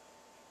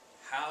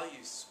 how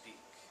you speak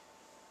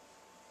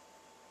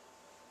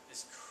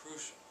is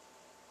crucial.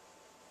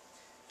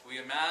 We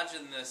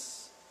imagine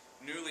this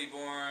newly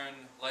born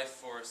life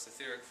force,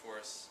 etheric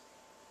force,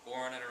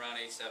 born at around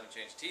age 7,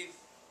 changed teeth.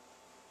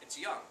 It's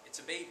young. It's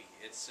a baby.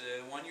 It's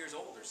 1 year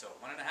old or so,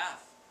 1.5,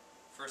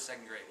 first,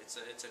 second grade. It's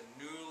a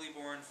newly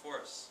born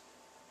force.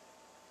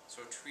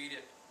 So treat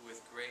it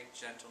with great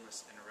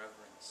gentleness and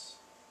reverence.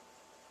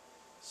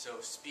 So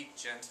speak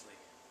gently.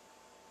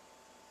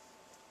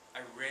 I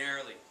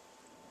rarely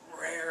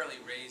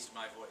raised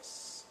my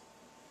voice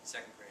in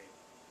second grade.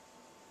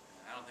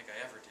 And I don't think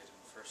I ever did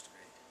in first grade.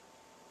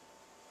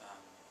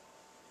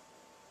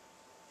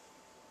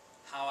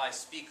 How I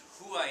speak,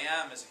 who I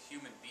am as a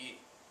human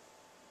being,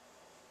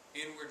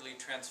 inwardly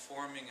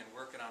transforming and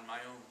working on my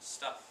own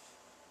stuff,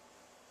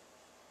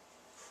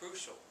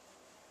 crucial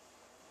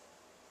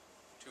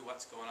to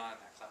what's going on in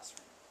that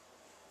classroom.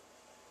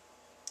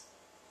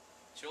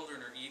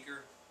 Children are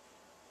eager.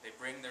 They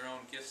bring their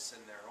own gifts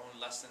and their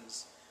own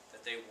lessons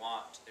that they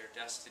want, their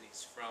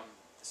destinies from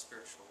the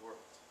spiritual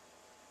world.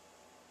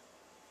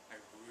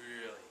 I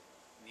really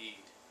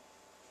need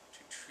to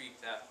treat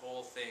that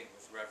whole thing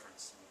with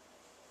reverence and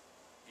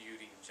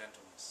beauty and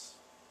gentleness.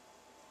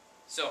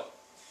 So,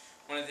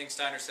 one of the things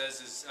Steiner says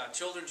is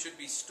children should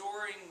be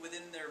storing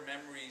within their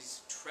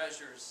memories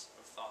treasures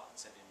of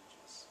thoughts and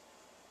images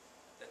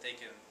that they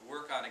can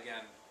work on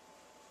again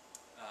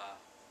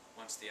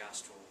once the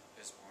astral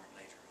is born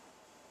later on.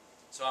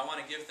 So I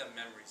want to give them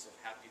memories of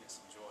happiness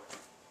and joy.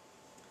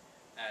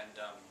 And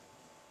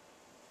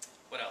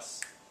what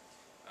else?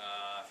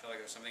 I feel like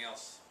there's something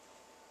else.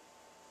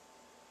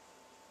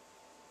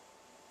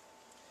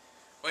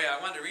 Oh yeah,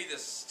 I wanted to read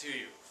this to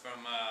you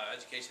from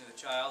Education of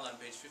the Child on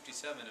page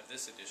 57 of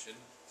this edition.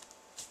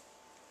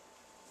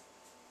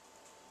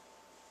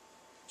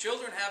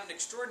 Children have an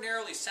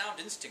extraordinarily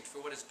sound instinct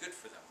for what is good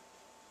for them,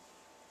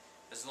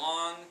 as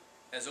long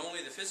as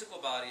only the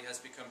physical body has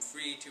become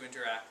free to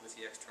interact with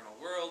the external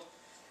world,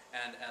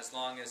 and as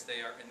long as they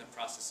are in the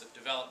process of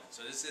development.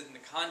 So this is in the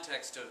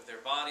context of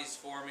their bodies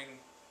forming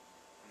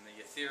and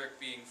the etheric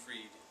being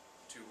freed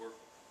to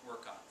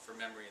work on for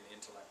memory and the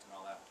intellect and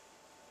all that.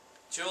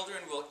 Children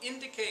will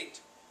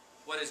indicate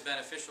what is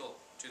beneficial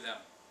to them.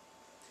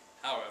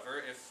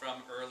 However, if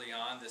from early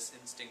on this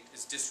instinct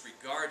is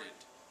disregarded,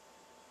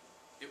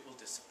 it will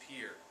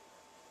disappear.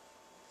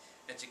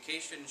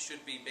 Education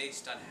should be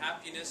based on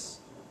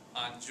happiness,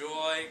 on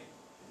joy,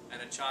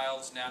 and a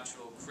child's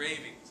natural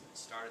cravings. It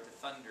started to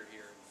thunder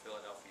here in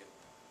Philadelphia.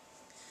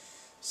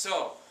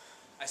 So,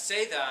 I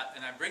say that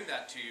and I bring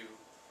that to you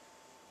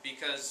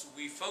because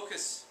we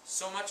focus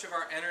so much of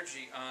our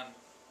energy on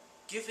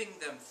giving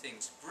them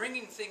things,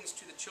 bringing things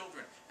to the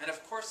children. And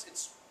of course,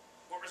 it's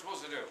what we're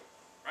supposed to do,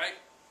 right?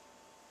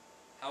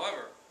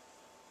 However,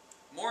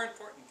 more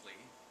importantly,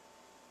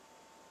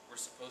 we're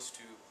supposed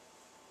to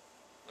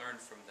learn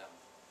from them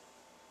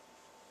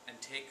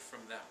and take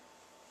from them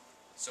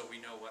so we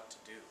know what to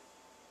do.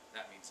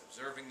 That means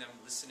observing them,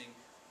 listening,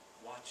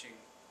 watching,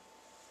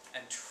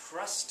 and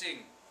trusting.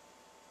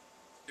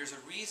 There's a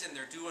reason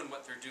they're doing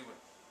what they're doing,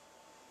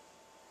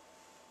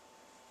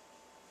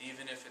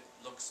 even if it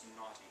looks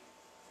naughty,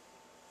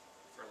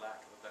 for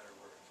lack of a better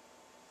word.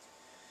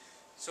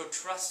 So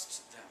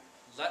trust them.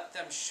 Let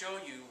them show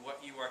you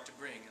what you are to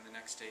bring in the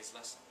next day's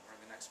lesson or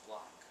in the next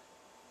block.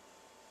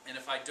 And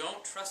if I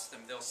don't trust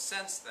them, they'll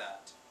sense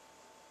that.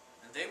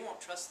 And they won't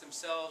trust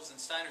themselves, and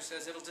Steiner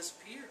says it'll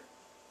disappear.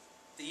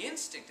 The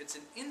instinct, it's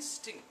an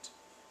instinct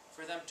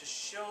for them to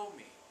show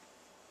me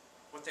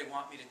what they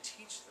want me to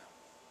teach them.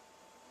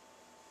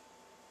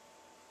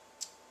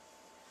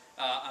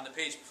 On the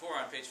page before,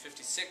 on page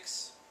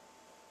 56,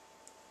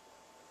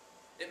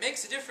 It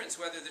makes a difference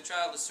whether the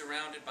child is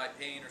surrounded by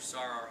pain or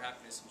sorrow or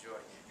happiness and joy.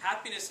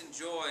 Happiness and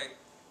joy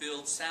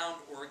build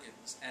sound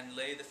organs and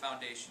lay the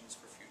foundations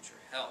for future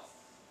health.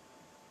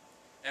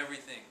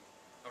 Everything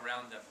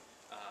around them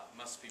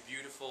must be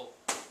beautiful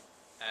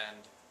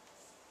and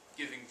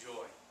giving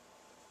joy.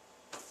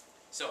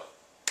 So,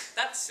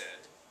 that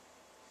said,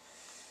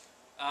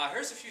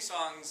 here's a few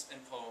songs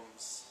and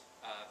poems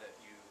that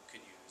you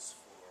could use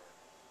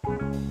for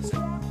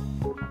singing.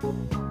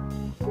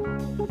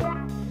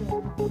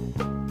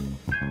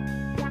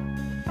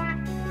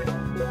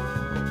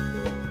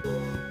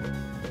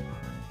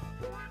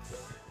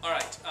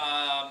 Alright,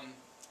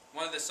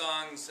 one of the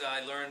songs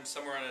I learned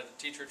somewhere on a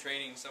teacher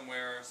training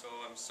somewhere, so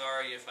I'm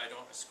sorry if I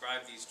don't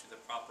ascribe these to the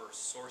proper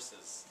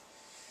sources.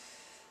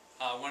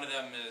 One of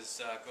them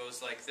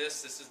goes like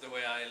this. This is the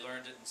way I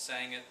learned it and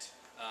sang it,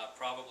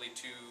 probably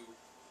too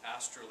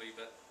astrally,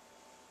 but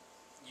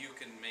you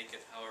can make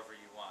it however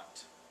you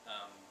want.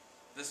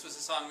 This was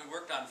a song we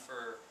worked on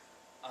for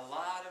a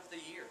lot of the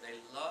year. They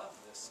love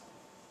this song.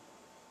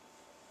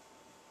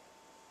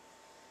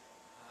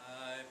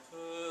 I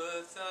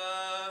put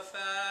the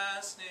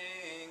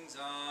fastenings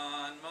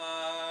on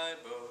my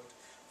boat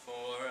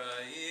for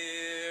a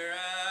year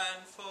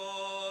and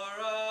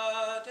for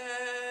a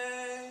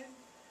day,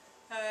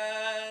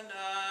 and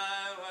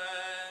I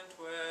went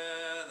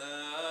where the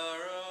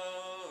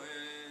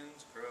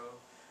rowans crow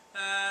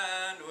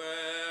and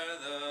where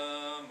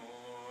the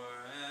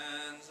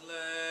moor-hens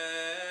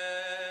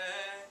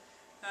lay,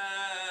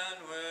 and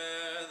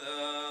where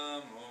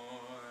the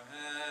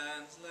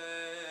moor-hens lay.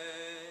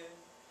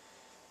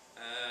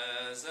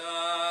 As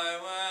I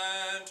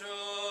went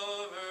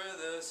over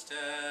the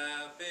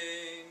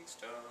stepping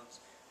stones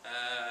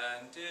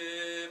and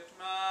dipped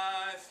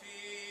my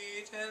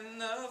feet in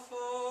the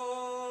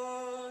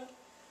ford,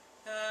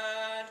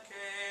 and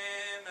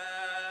came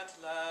at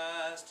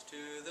last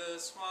to the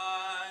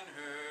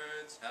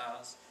swineherd's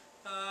house,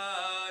 a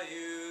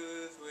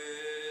youth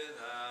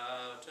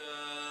without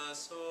a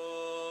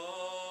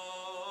sword,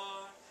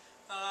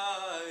 a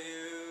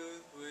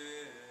youth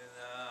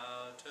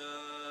without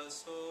a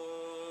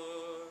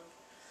sword.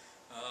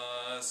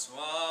 A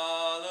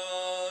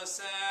swallow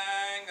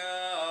sang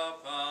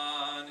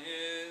upon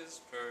his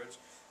perch,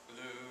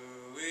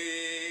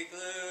 gloo-ee,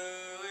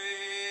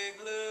 gloo-ee,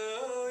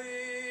 gloo-ee,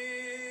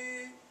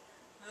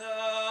 the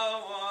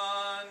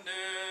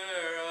wonder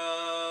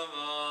of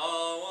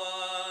all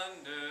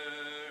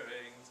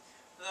wonderings,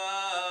 the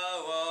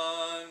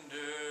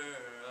wonder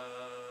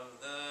of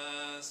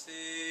the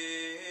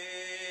sea,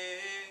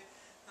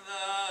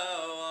 the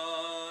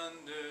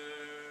wonder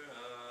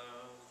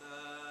of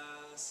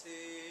the sea.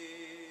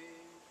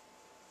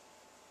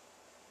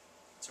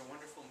 It's a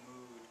wonderful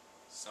mood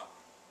song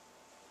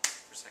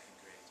for second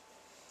grade.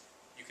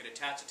 You could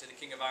attach it to the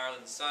King of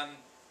Ireland's Son,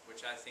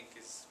 which I think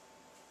is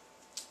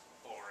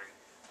boring.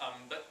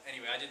 But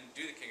anyway, I didn't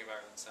do the King of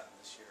Ireland's Son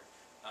this year.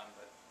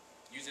 But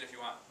use it if you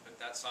want. But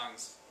that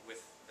song's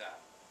with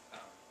that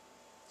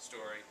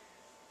story.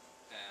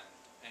 And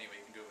anyway,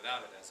 you can do it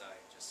without it, as I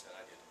just said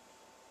I did.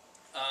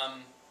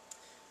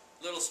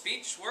 Little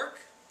speech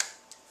work.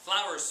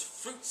 Flowers,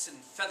 fruits,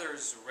 and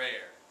feathers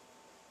rare.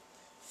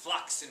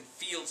 Flocks in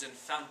fields and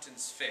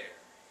fountains fair.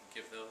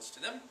 Give those to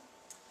them.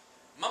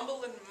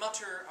 Mumble and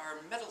mutter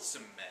are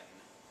meddlesome men,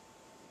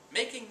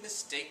 making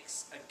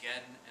mistakes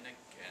again and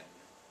again.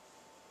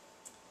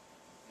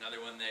 Another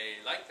one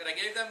they liked that I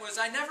gave them was,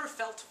 I never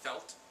felt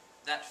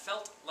that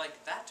felt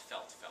like that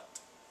felt.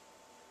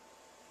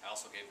 I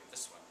also gave them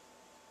this one.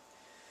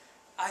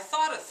 I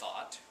thought a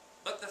thought,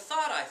 but the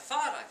thought I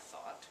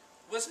thought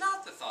was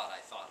not the thought I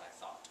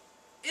thought.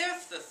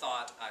 If the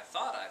thought I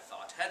thought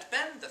had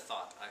been the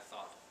thought I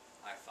thought,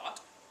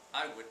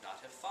 I would not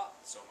have thought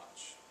so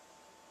much.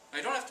 Now,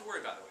 you don't have to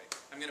worry, by the way.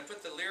 I'm going to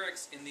put the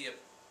lyrics in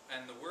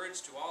and the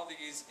words to all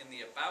these in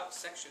the About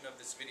section of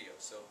this video.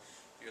 So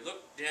if you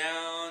look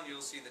down, you'll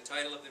see the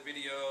title of the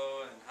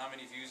video and how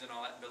many views and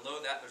all that. And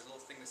below that, there's a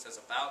little thing that says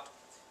About.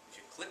 If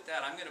you click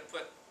that, I'm going to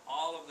put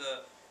all of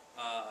the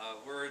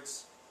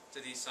words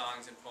to these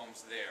songs and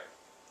poems there.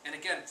 And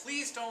again,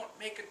 please don't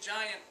make a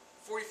giant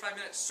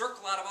 45-minute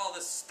circle out of all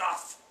this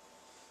stuff.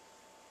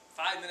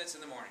 5 minutes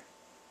in the morning.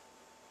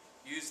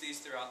 Use these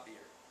throughout the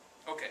year.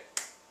 Okay.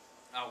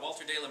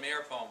 Walter de la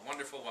Mare poem,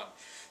 wonderful one.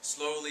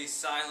 Slowly,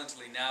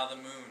 silently, now the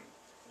moon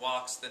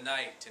walks the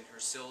night in her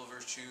silver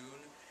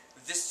shoon.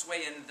 This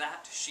way and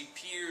that she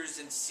peers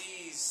and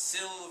sees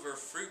silver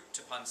fruit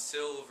upon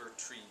silver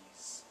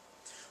trees.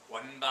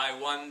 One by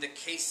one the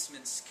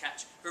casements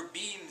catch her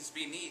beams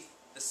beneath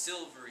the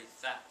silvery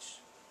thatch.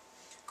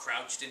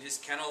 Crouched in his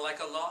kennel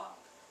like a log,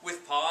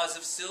 with paws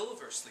of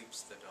silver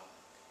sleeps the dog.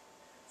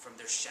 From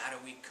their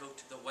shadowy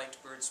coat the white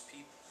birds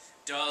peep,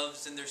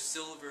 doves in their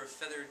silver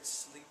feathered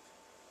sleep.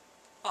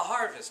 A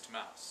harvest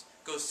mouse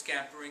goes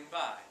scampering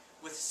by,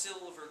 with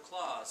silver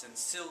claws and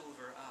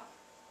silver eye.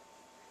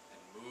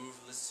 And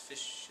moveless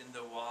fish in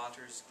the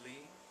waters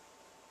gleam,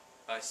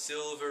 by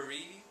silver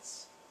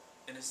reeds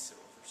in a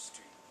silver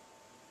stream.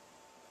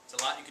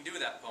 There's a lot you can do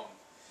with that poem.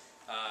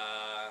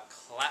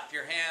 Clap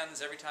your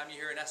hands every time you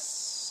hear an S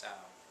sound.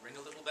 Ring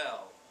a little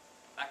bell.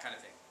 That kind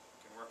of thing.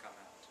 You can work on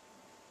that.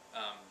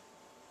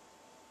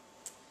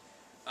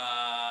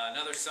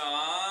 Another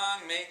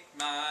song. Make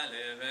my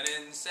living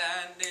in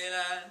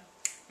Sandyland.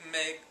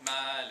 Make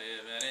my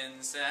living in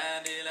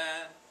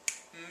Sandyland.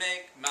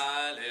 Make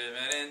my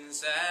living in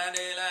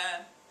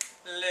Sandyland.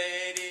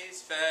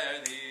 Ladies, fare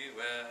thee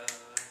well.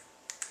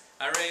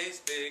 I raise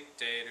big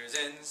taters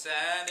in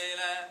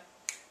Sandyland.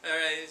 I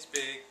raise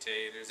big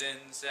taters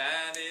in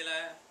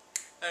Sandyland.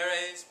 I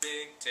raise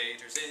big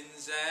taters in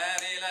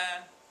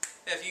Sandyland.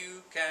 If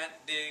you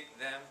can't dig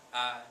them,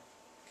 I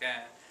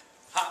can.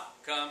 Hop,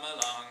 come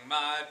along,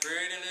 my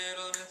pretty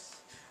little miss.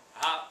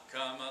 Hop,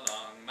 come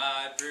along,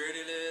 my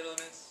pretty little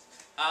miss.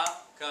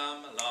 Hop,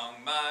 come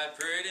along, my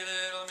pretty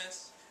little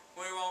miss.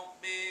 We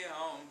won't be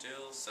home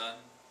till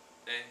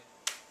Sunday.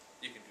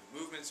 You can do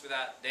movements with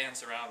that,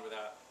 dance around with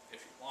that,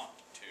 if you want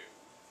to.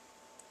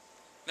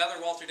 Another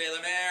Walter de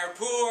la Mare.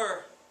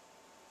 Poor,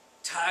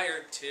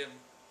 tired Tim.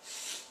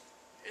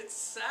 It's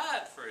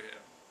sad for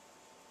him.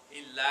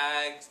 He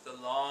lags the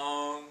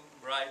long,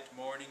 bright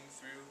morning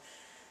through,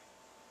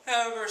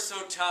 ever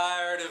so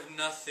tired of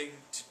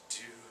nothing to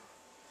do.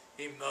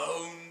 He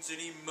moans and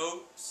he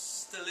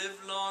mopes the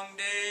livelong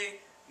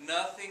day,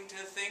 nothing to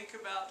think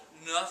about,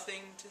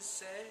 nothing to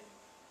say.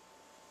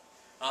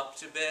 Up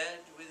to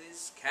bed with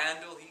his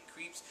candle he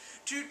creeps,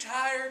 too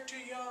tired to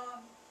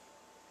yawn,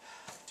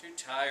 too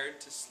tired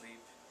to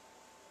sleep.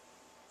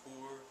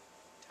 Poor,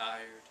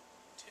 tired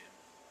Tim.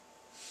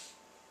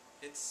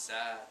 It's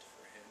sad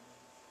for him.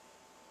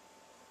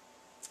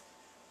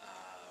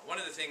 One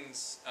of the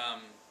things I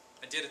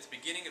did at the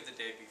beginning of the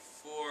day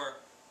before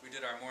we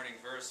did our morning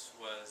verse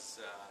was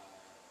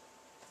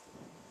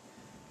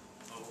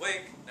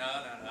awake, no,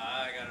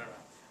 I got it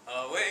wrong.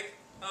 Awake,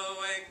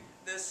 awake,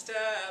 the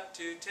step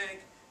to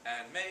take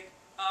and make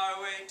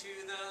our way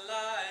to the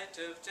light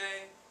of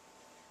day.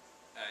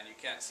 And you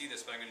can't see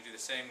this, but I'm going to do the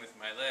same with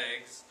my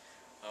legs.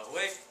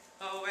 Awake,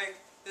 awake,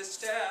 the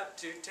step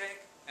to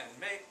take and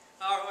make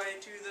our way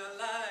to the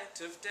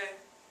light of day.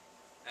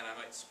 And I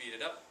might speed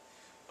it up.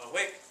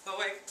 Awake,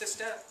 awake, the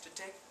step to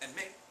take and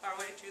make our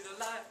way to the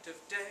light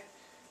of day.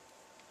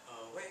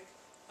 Awake,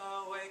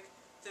 awake,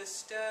 the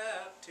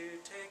step to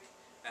take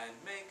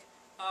and make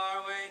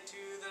our way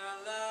to the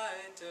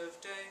light of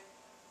day.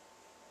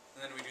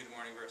 And then we do the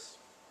morning verse.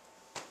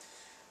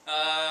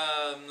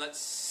 Let's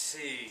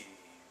see.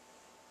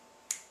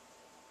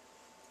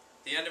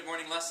 The end of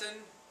morning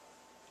lesson,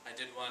 I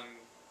did one.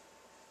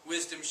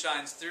 Wisdom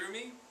shines through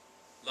me,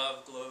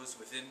 love glows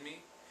within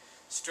me,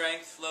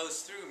 strength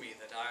flows through me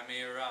that I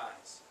may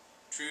arise,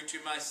 true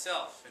to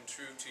myself and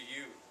true to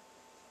you,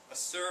 a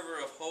server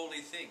of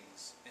holy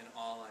things in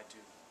all I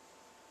do.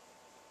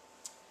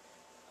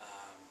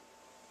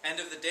 End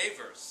of the day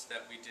verse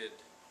that we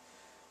did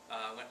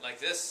went like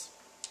this.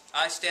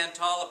 I stand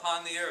tall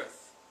upon the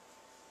earth,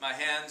 my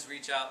hands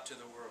reach out to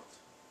the world.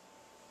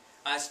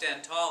 I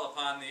stand tall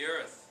upon the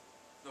earth,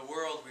 the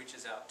world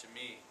reaches out to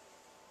me.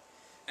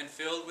 And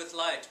filled with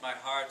light, my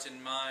heart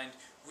and mind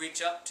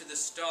reach up to the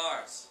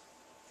stars.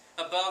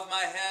 Above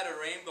my head a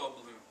rainbow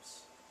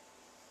blooms.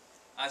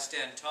 I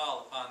stand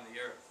tall upon the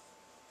earth,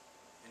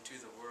 into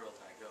the world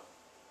I go.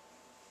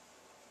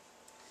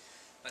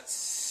 Let's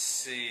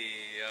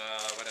see,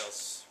 what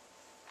else?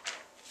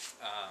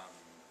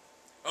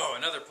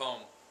 Another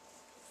poem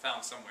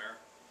found somewhere.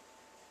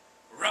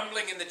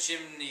 Rumbling in the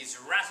chimneys,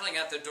 rattling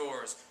at the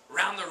doors,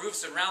 round the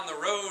roofs and round the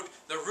road,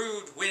 the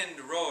rude wind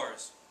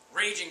roars,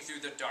 raging through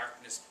the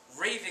darkness,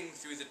 raving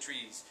through the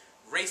trees,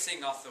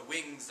 racing off the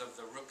wings of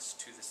the rooks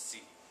to the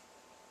sea.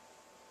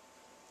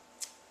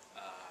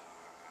 A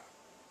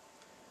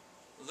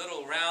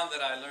little round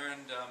that I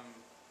learned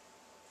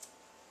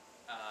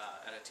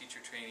at a teacher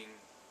training,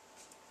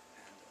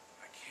 and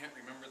I can't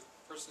remember the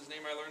person's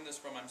name I learned this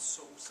from, I'm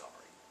so sorry.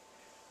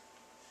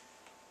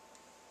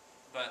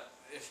 But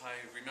if I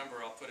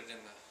remember, I'll put it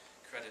in the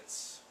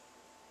credits.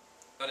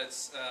 But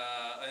it's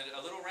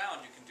a little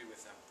round you can do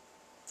with them.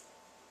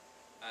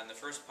 And the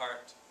first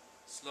part,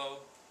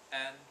 slow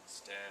and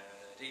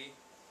steady,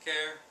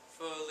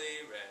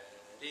 carefully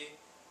ready,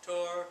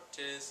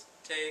 tortoise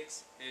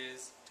takes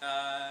his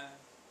time.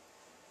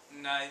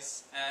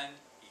 Nice and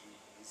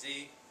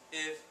easy,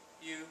 if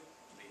you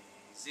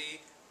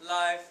pleasey,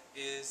 life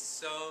is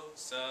so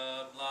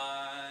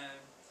sublime.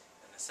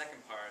 And the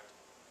second part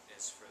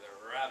is for the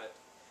rabbit.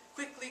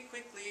 Quickly,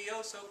 quickly,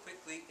 oh so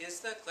quickly is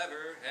the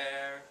clever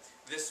hare.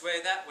 This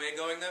way, that way,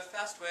 going the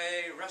fast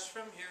way, rush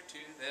from here to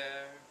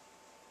there.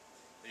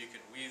 You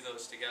can weave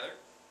those together,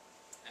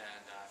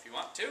 and if you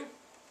want to.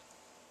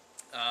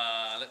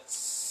 Let's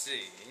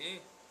see.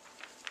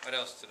 What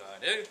else did I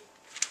do?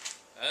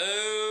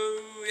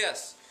 Oh,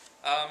 yes.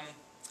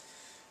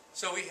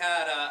 So we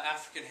had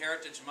African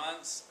Heritage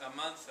Month,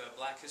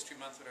 Black History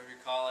Month, whatever you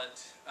call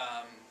it.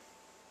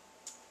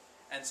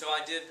 And so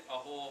I did a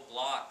whole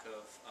block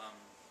of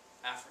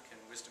African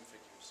wisdom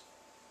figures.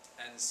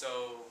 And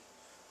so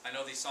I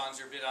know these songs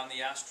are a bit on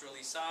the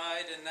astrally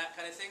side and that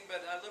kind of thing,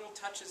 but little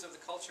touches of the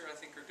culture I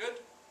think are good.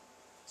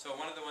 So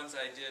one of the ones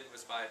I did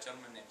was by a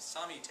gentleman named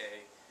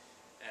Samite,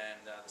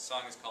 and the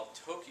song is called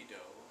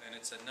Tokido, and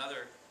it's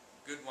another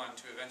good one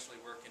to eventually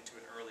work into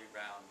an early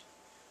round.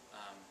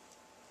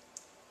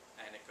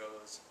 And it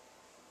goes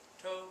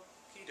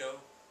Tokido,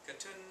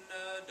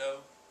 katuna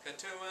do,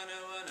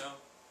 katuana no,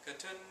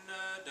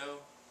 katuna do,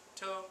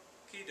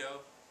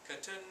 Tokido,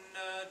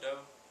 katuna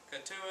do,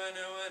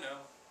 katuana no,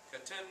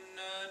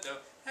 katuna do,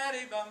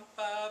 hatty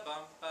bumpa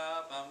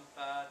bumpa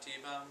bumpa ti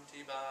bum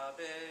ti ba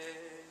be.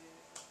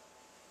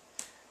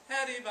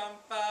 Hatty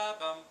bumpa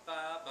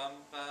bumpa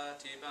bumpa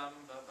ti bum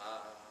ba ba.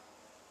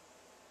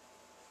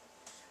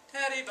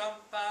 Teddy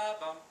bumpa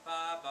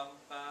bumpa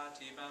bumpa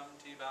ti bum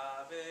ti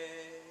ba be.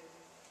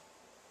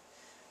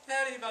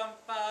 Teddy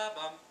bumpa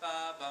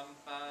bumpa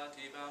bumpa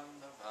ti bum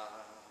ba ba.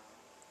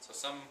 So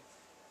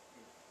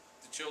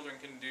the children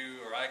can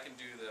do, or I can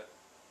do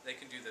they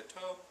can do the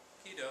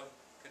to-ki-do,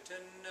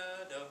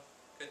 katuna do,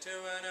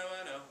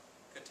 katuano no,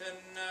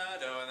 katuna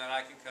do, and then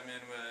I can come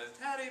in with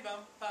teddy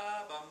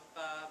bumpa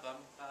bumpa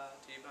bumpa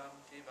ti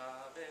bum ti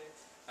ba be.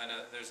 And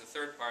there's a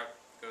third part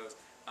that goes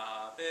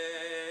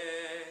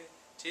be.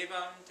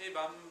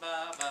 Ti-bum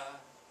ba ba,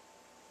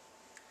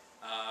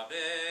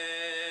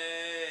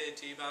 abe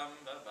ti-bum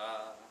ba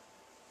ba.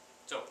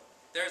 So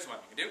there's one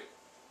you can do.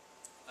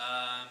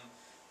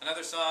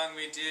 Another song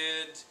we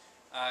did.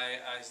 I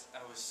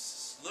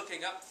was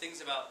looking up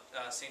things about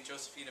Saint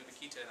Josephine of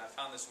Bakita, and I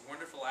found this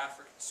wonderful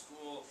African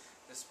school,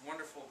 this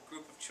wonderful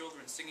group of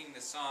children singing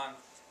this song.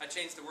 I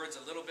changed the words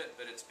a little bit,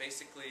 but it's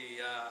basically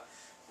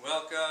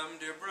welcome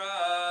dear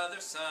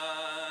brother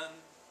sun.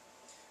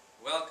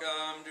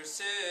 Welcome, dear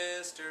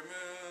sister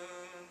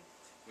moon,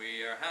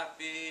 we are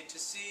happy to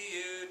see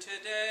you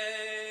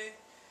today.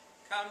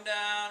 Come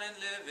down and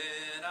live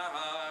in our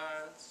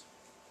hearts.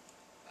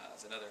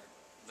 That's another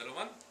little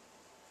one.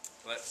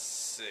 Let's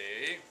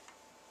see.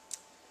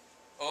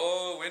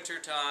 Oh,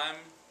 wintertime,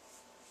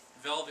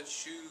 velvet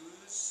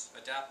shoes,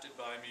 adapted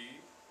by me,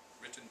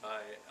 written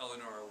by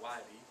Eleanor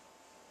Wiley.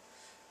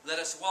 Let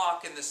us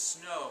walk in the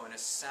snow in a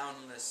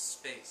soundless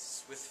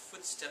space, with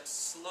footsteps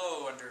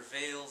slow under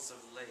veils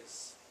of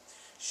lace,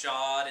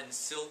 shod in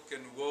silk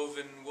and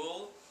woven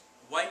wool,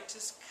 white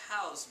as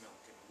cow's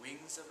milk and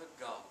wings of a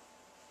gull.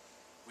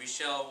 We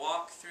shall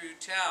walk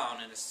through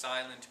town in a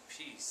silent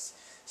peace,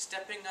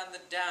 stepping on the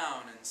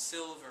down in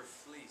silver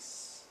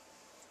fleece.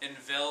 In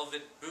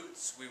velvet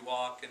boots we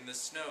walk in the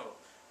snow,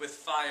 with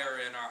fire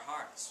in our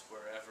hearts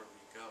wherever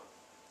we go.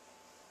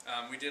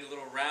 We did a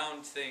little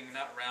round thing,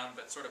 not round,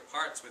 but sort of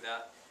parts with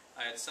that.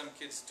 I had some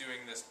kids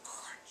doing this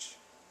crunch,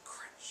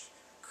 crunch,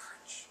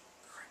 crunch,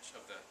 crunch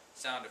of the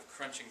sound of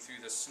crunching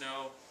through the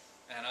snow,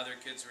 and other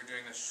kids were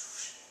doing the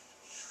swoosh,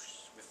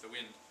 swoosh with the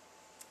wind.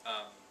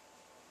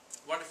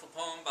 Wonderful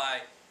poem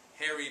by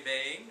Harry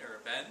Bain, or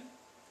Ben,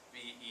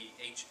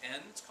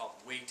 B-E-H-N. It's called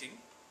Waiting.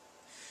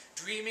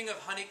 Dreaming of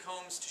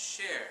honeycombs to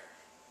share,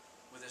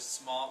 with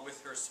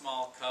her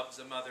small cubs,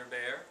 a mother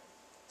bear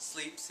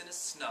sleeps in a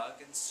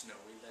snug and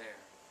snowy lair.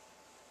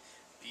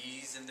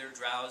 Bees in their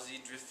drowsy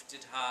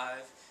drifted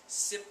hive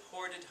sip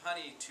hoarded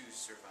honey to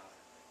survive,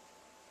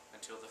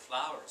 until the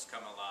flowers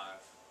come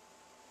alive.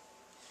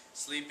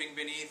 Sleeping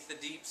beneath the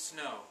deep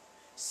snow,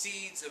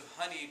 seeds of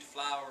honeyed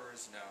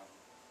flowers know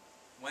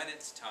when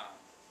it's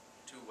time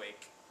to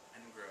wake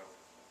and grow.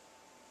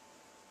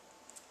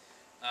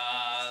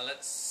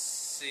 Let's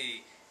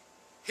see.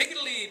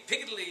 Higgity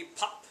piggity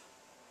pop,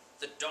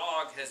 the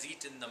dog has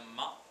eaten the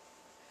mop.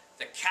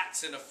 The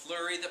cat's in a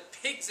flurry, the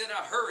pig's in a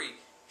hurry.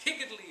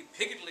 Higgity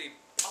piggity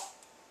pop.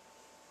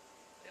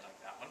 They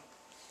like that one.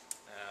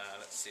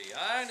 Let's see.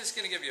 I'm just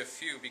going to give you a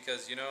few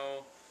because, you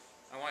know,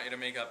 I want you to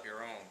make up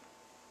your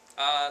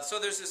own. So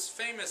there's this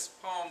famous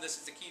poem, This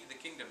is the Key to the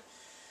Kingdom,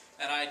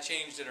 and I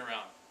changed it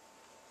around.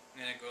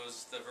 And it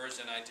goes, the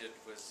version I did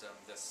was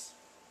this.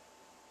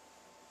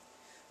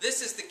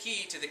 This is the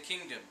key to the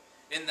kingdom,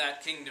 in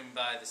that kingdom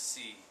by the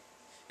sea.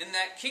 In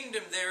that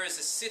kingdom there is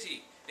a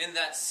city, in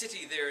that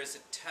city there is a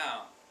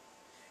town.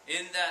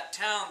 In that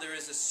town there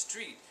is a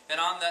street,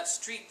 and on that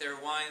street there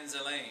winds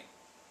a lane.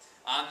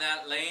 On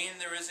that lane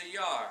there is a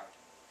yard,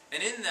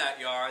 and in that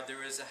yard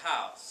there is a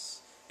house.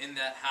 In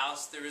that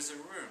house there is a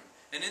room,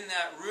 and in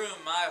that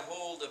room I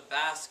hold a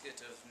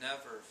basket of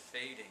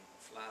never-fading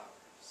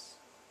flowers.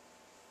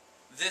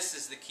 This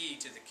is the key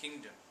to the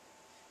kingdom,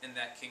 in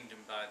that kingdom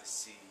by the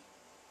sea.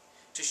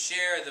 To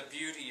share the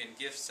beauty and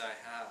gifts I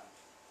have.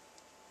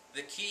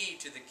 The key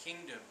to the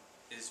kingdom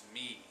is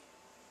me.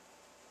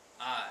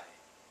 I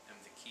am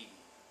the key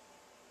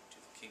to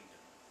the kingdom.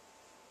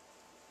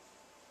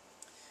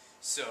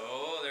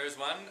 So, there's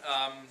one.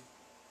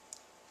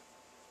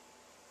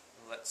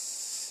 Let's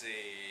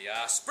see.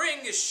 Spring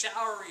is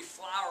showery,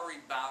 flowery,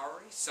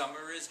 bowery.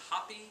 Summer is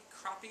hoppy,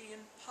 croppy,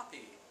 and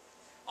poppy.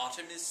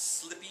 Autumn is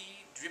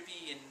slippy,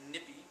 drippy, and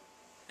nippy.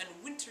 And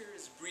winter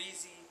is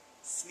breezy,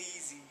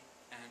 sneezy,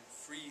 and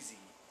freezy.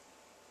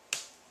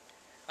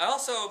 I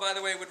also, by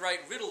the way, would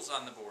write riddles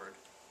on the board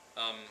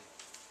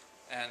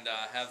and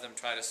have them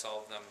try to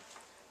solve them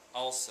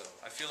also.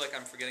 I feel like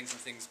I'm forgetting some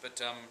things,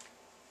 but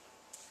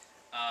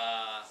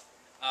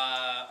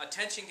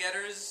Attention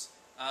getters,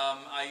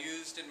 I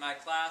used in my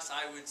class,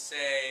 I would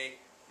say,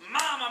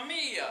 "Mamma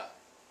mia!"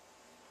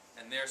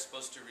 And they're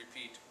supposed to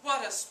repeat,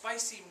 "What a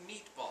spicy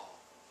meatball!"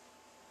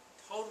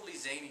 Totally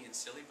zany and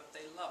silly, but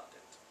they loved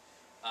it.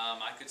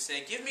 I could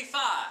say, "Give me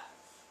 5!"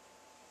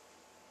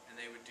 And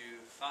they would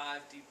do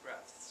 5 deep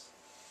breaths.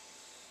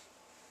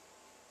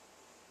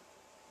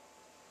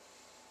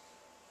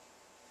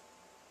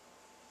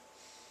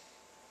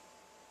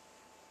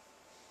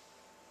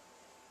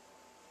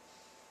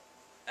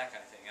 That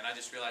kind of thing. And I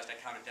just realized I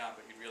counted down,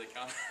 but you'd really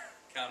count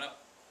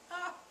up.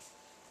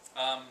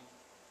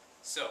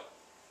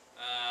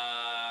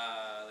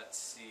 Let's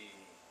see.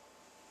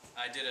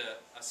 I did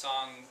a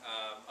song,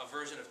 a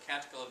version of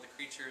Canticle of the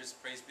Creatures,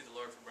 Praise Be the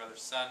Lord for Brother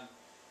Son.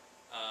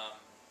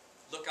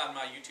 Look on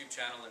my YouTube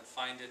channel and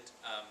find it.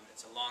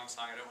 It's a long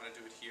song, I don't want to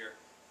do it here,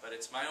 but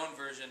it's my own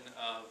version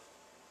of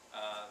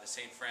the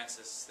St.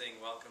 Francis thing,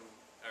 welcome,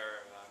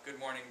 or good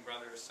morning,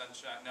 brother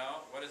sunshine,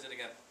 no, what is it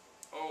again?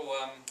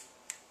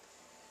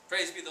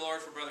 Praise be the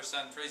Lord for Brother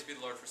Sun, praise be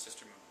the Lord for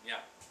Sister Moon,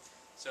 yeah.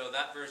 So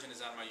that version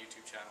is on my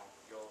YouTube channel,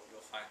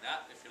 you'll find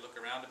that if you look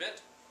around a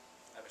bit.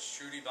 I have a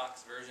Shruti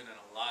box version and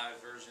a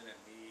live version, and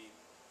me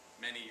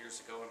many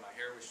years ago when my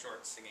hair was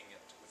short singing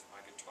it with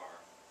my guitar.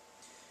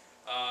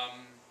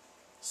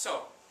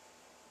 So,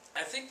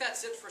 I think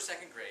that's it for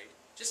 2nd grade.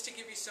 Just to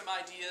give you some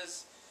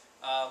ideas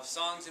of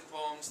songs and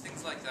poems,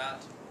 things like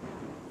that.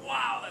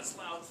 Wow, that's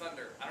loud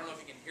thunder. I don't know if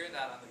you can hear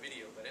that on the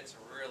video, but it's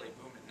really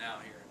booming now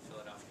here in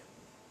Philadelphia.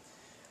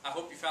 I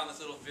hope you found this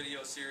little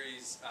video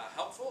series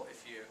helpful.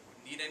 If you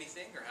need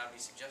anything or have any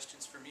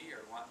suggestions for me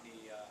or want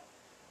any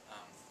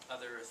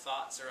other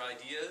thoughts or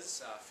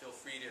ideas, feel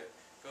free to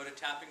go to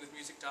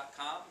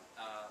tappingwithmusic.com,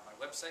 my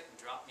website, and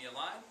drop me a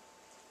line.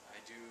 I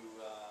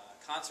do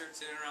concerts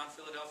in and around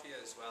Philadelphia,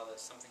 as well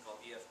as something called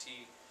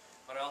EFT,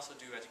 but I also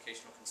do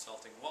educational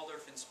consulting,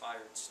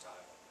 Waldorf-inspired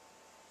style.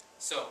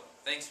 So,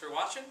 thanks for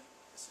watching.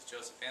 This is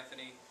Joseph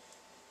Anthony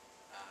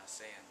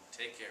saying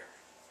take care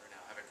for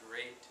now. Have a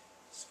great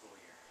school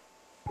year.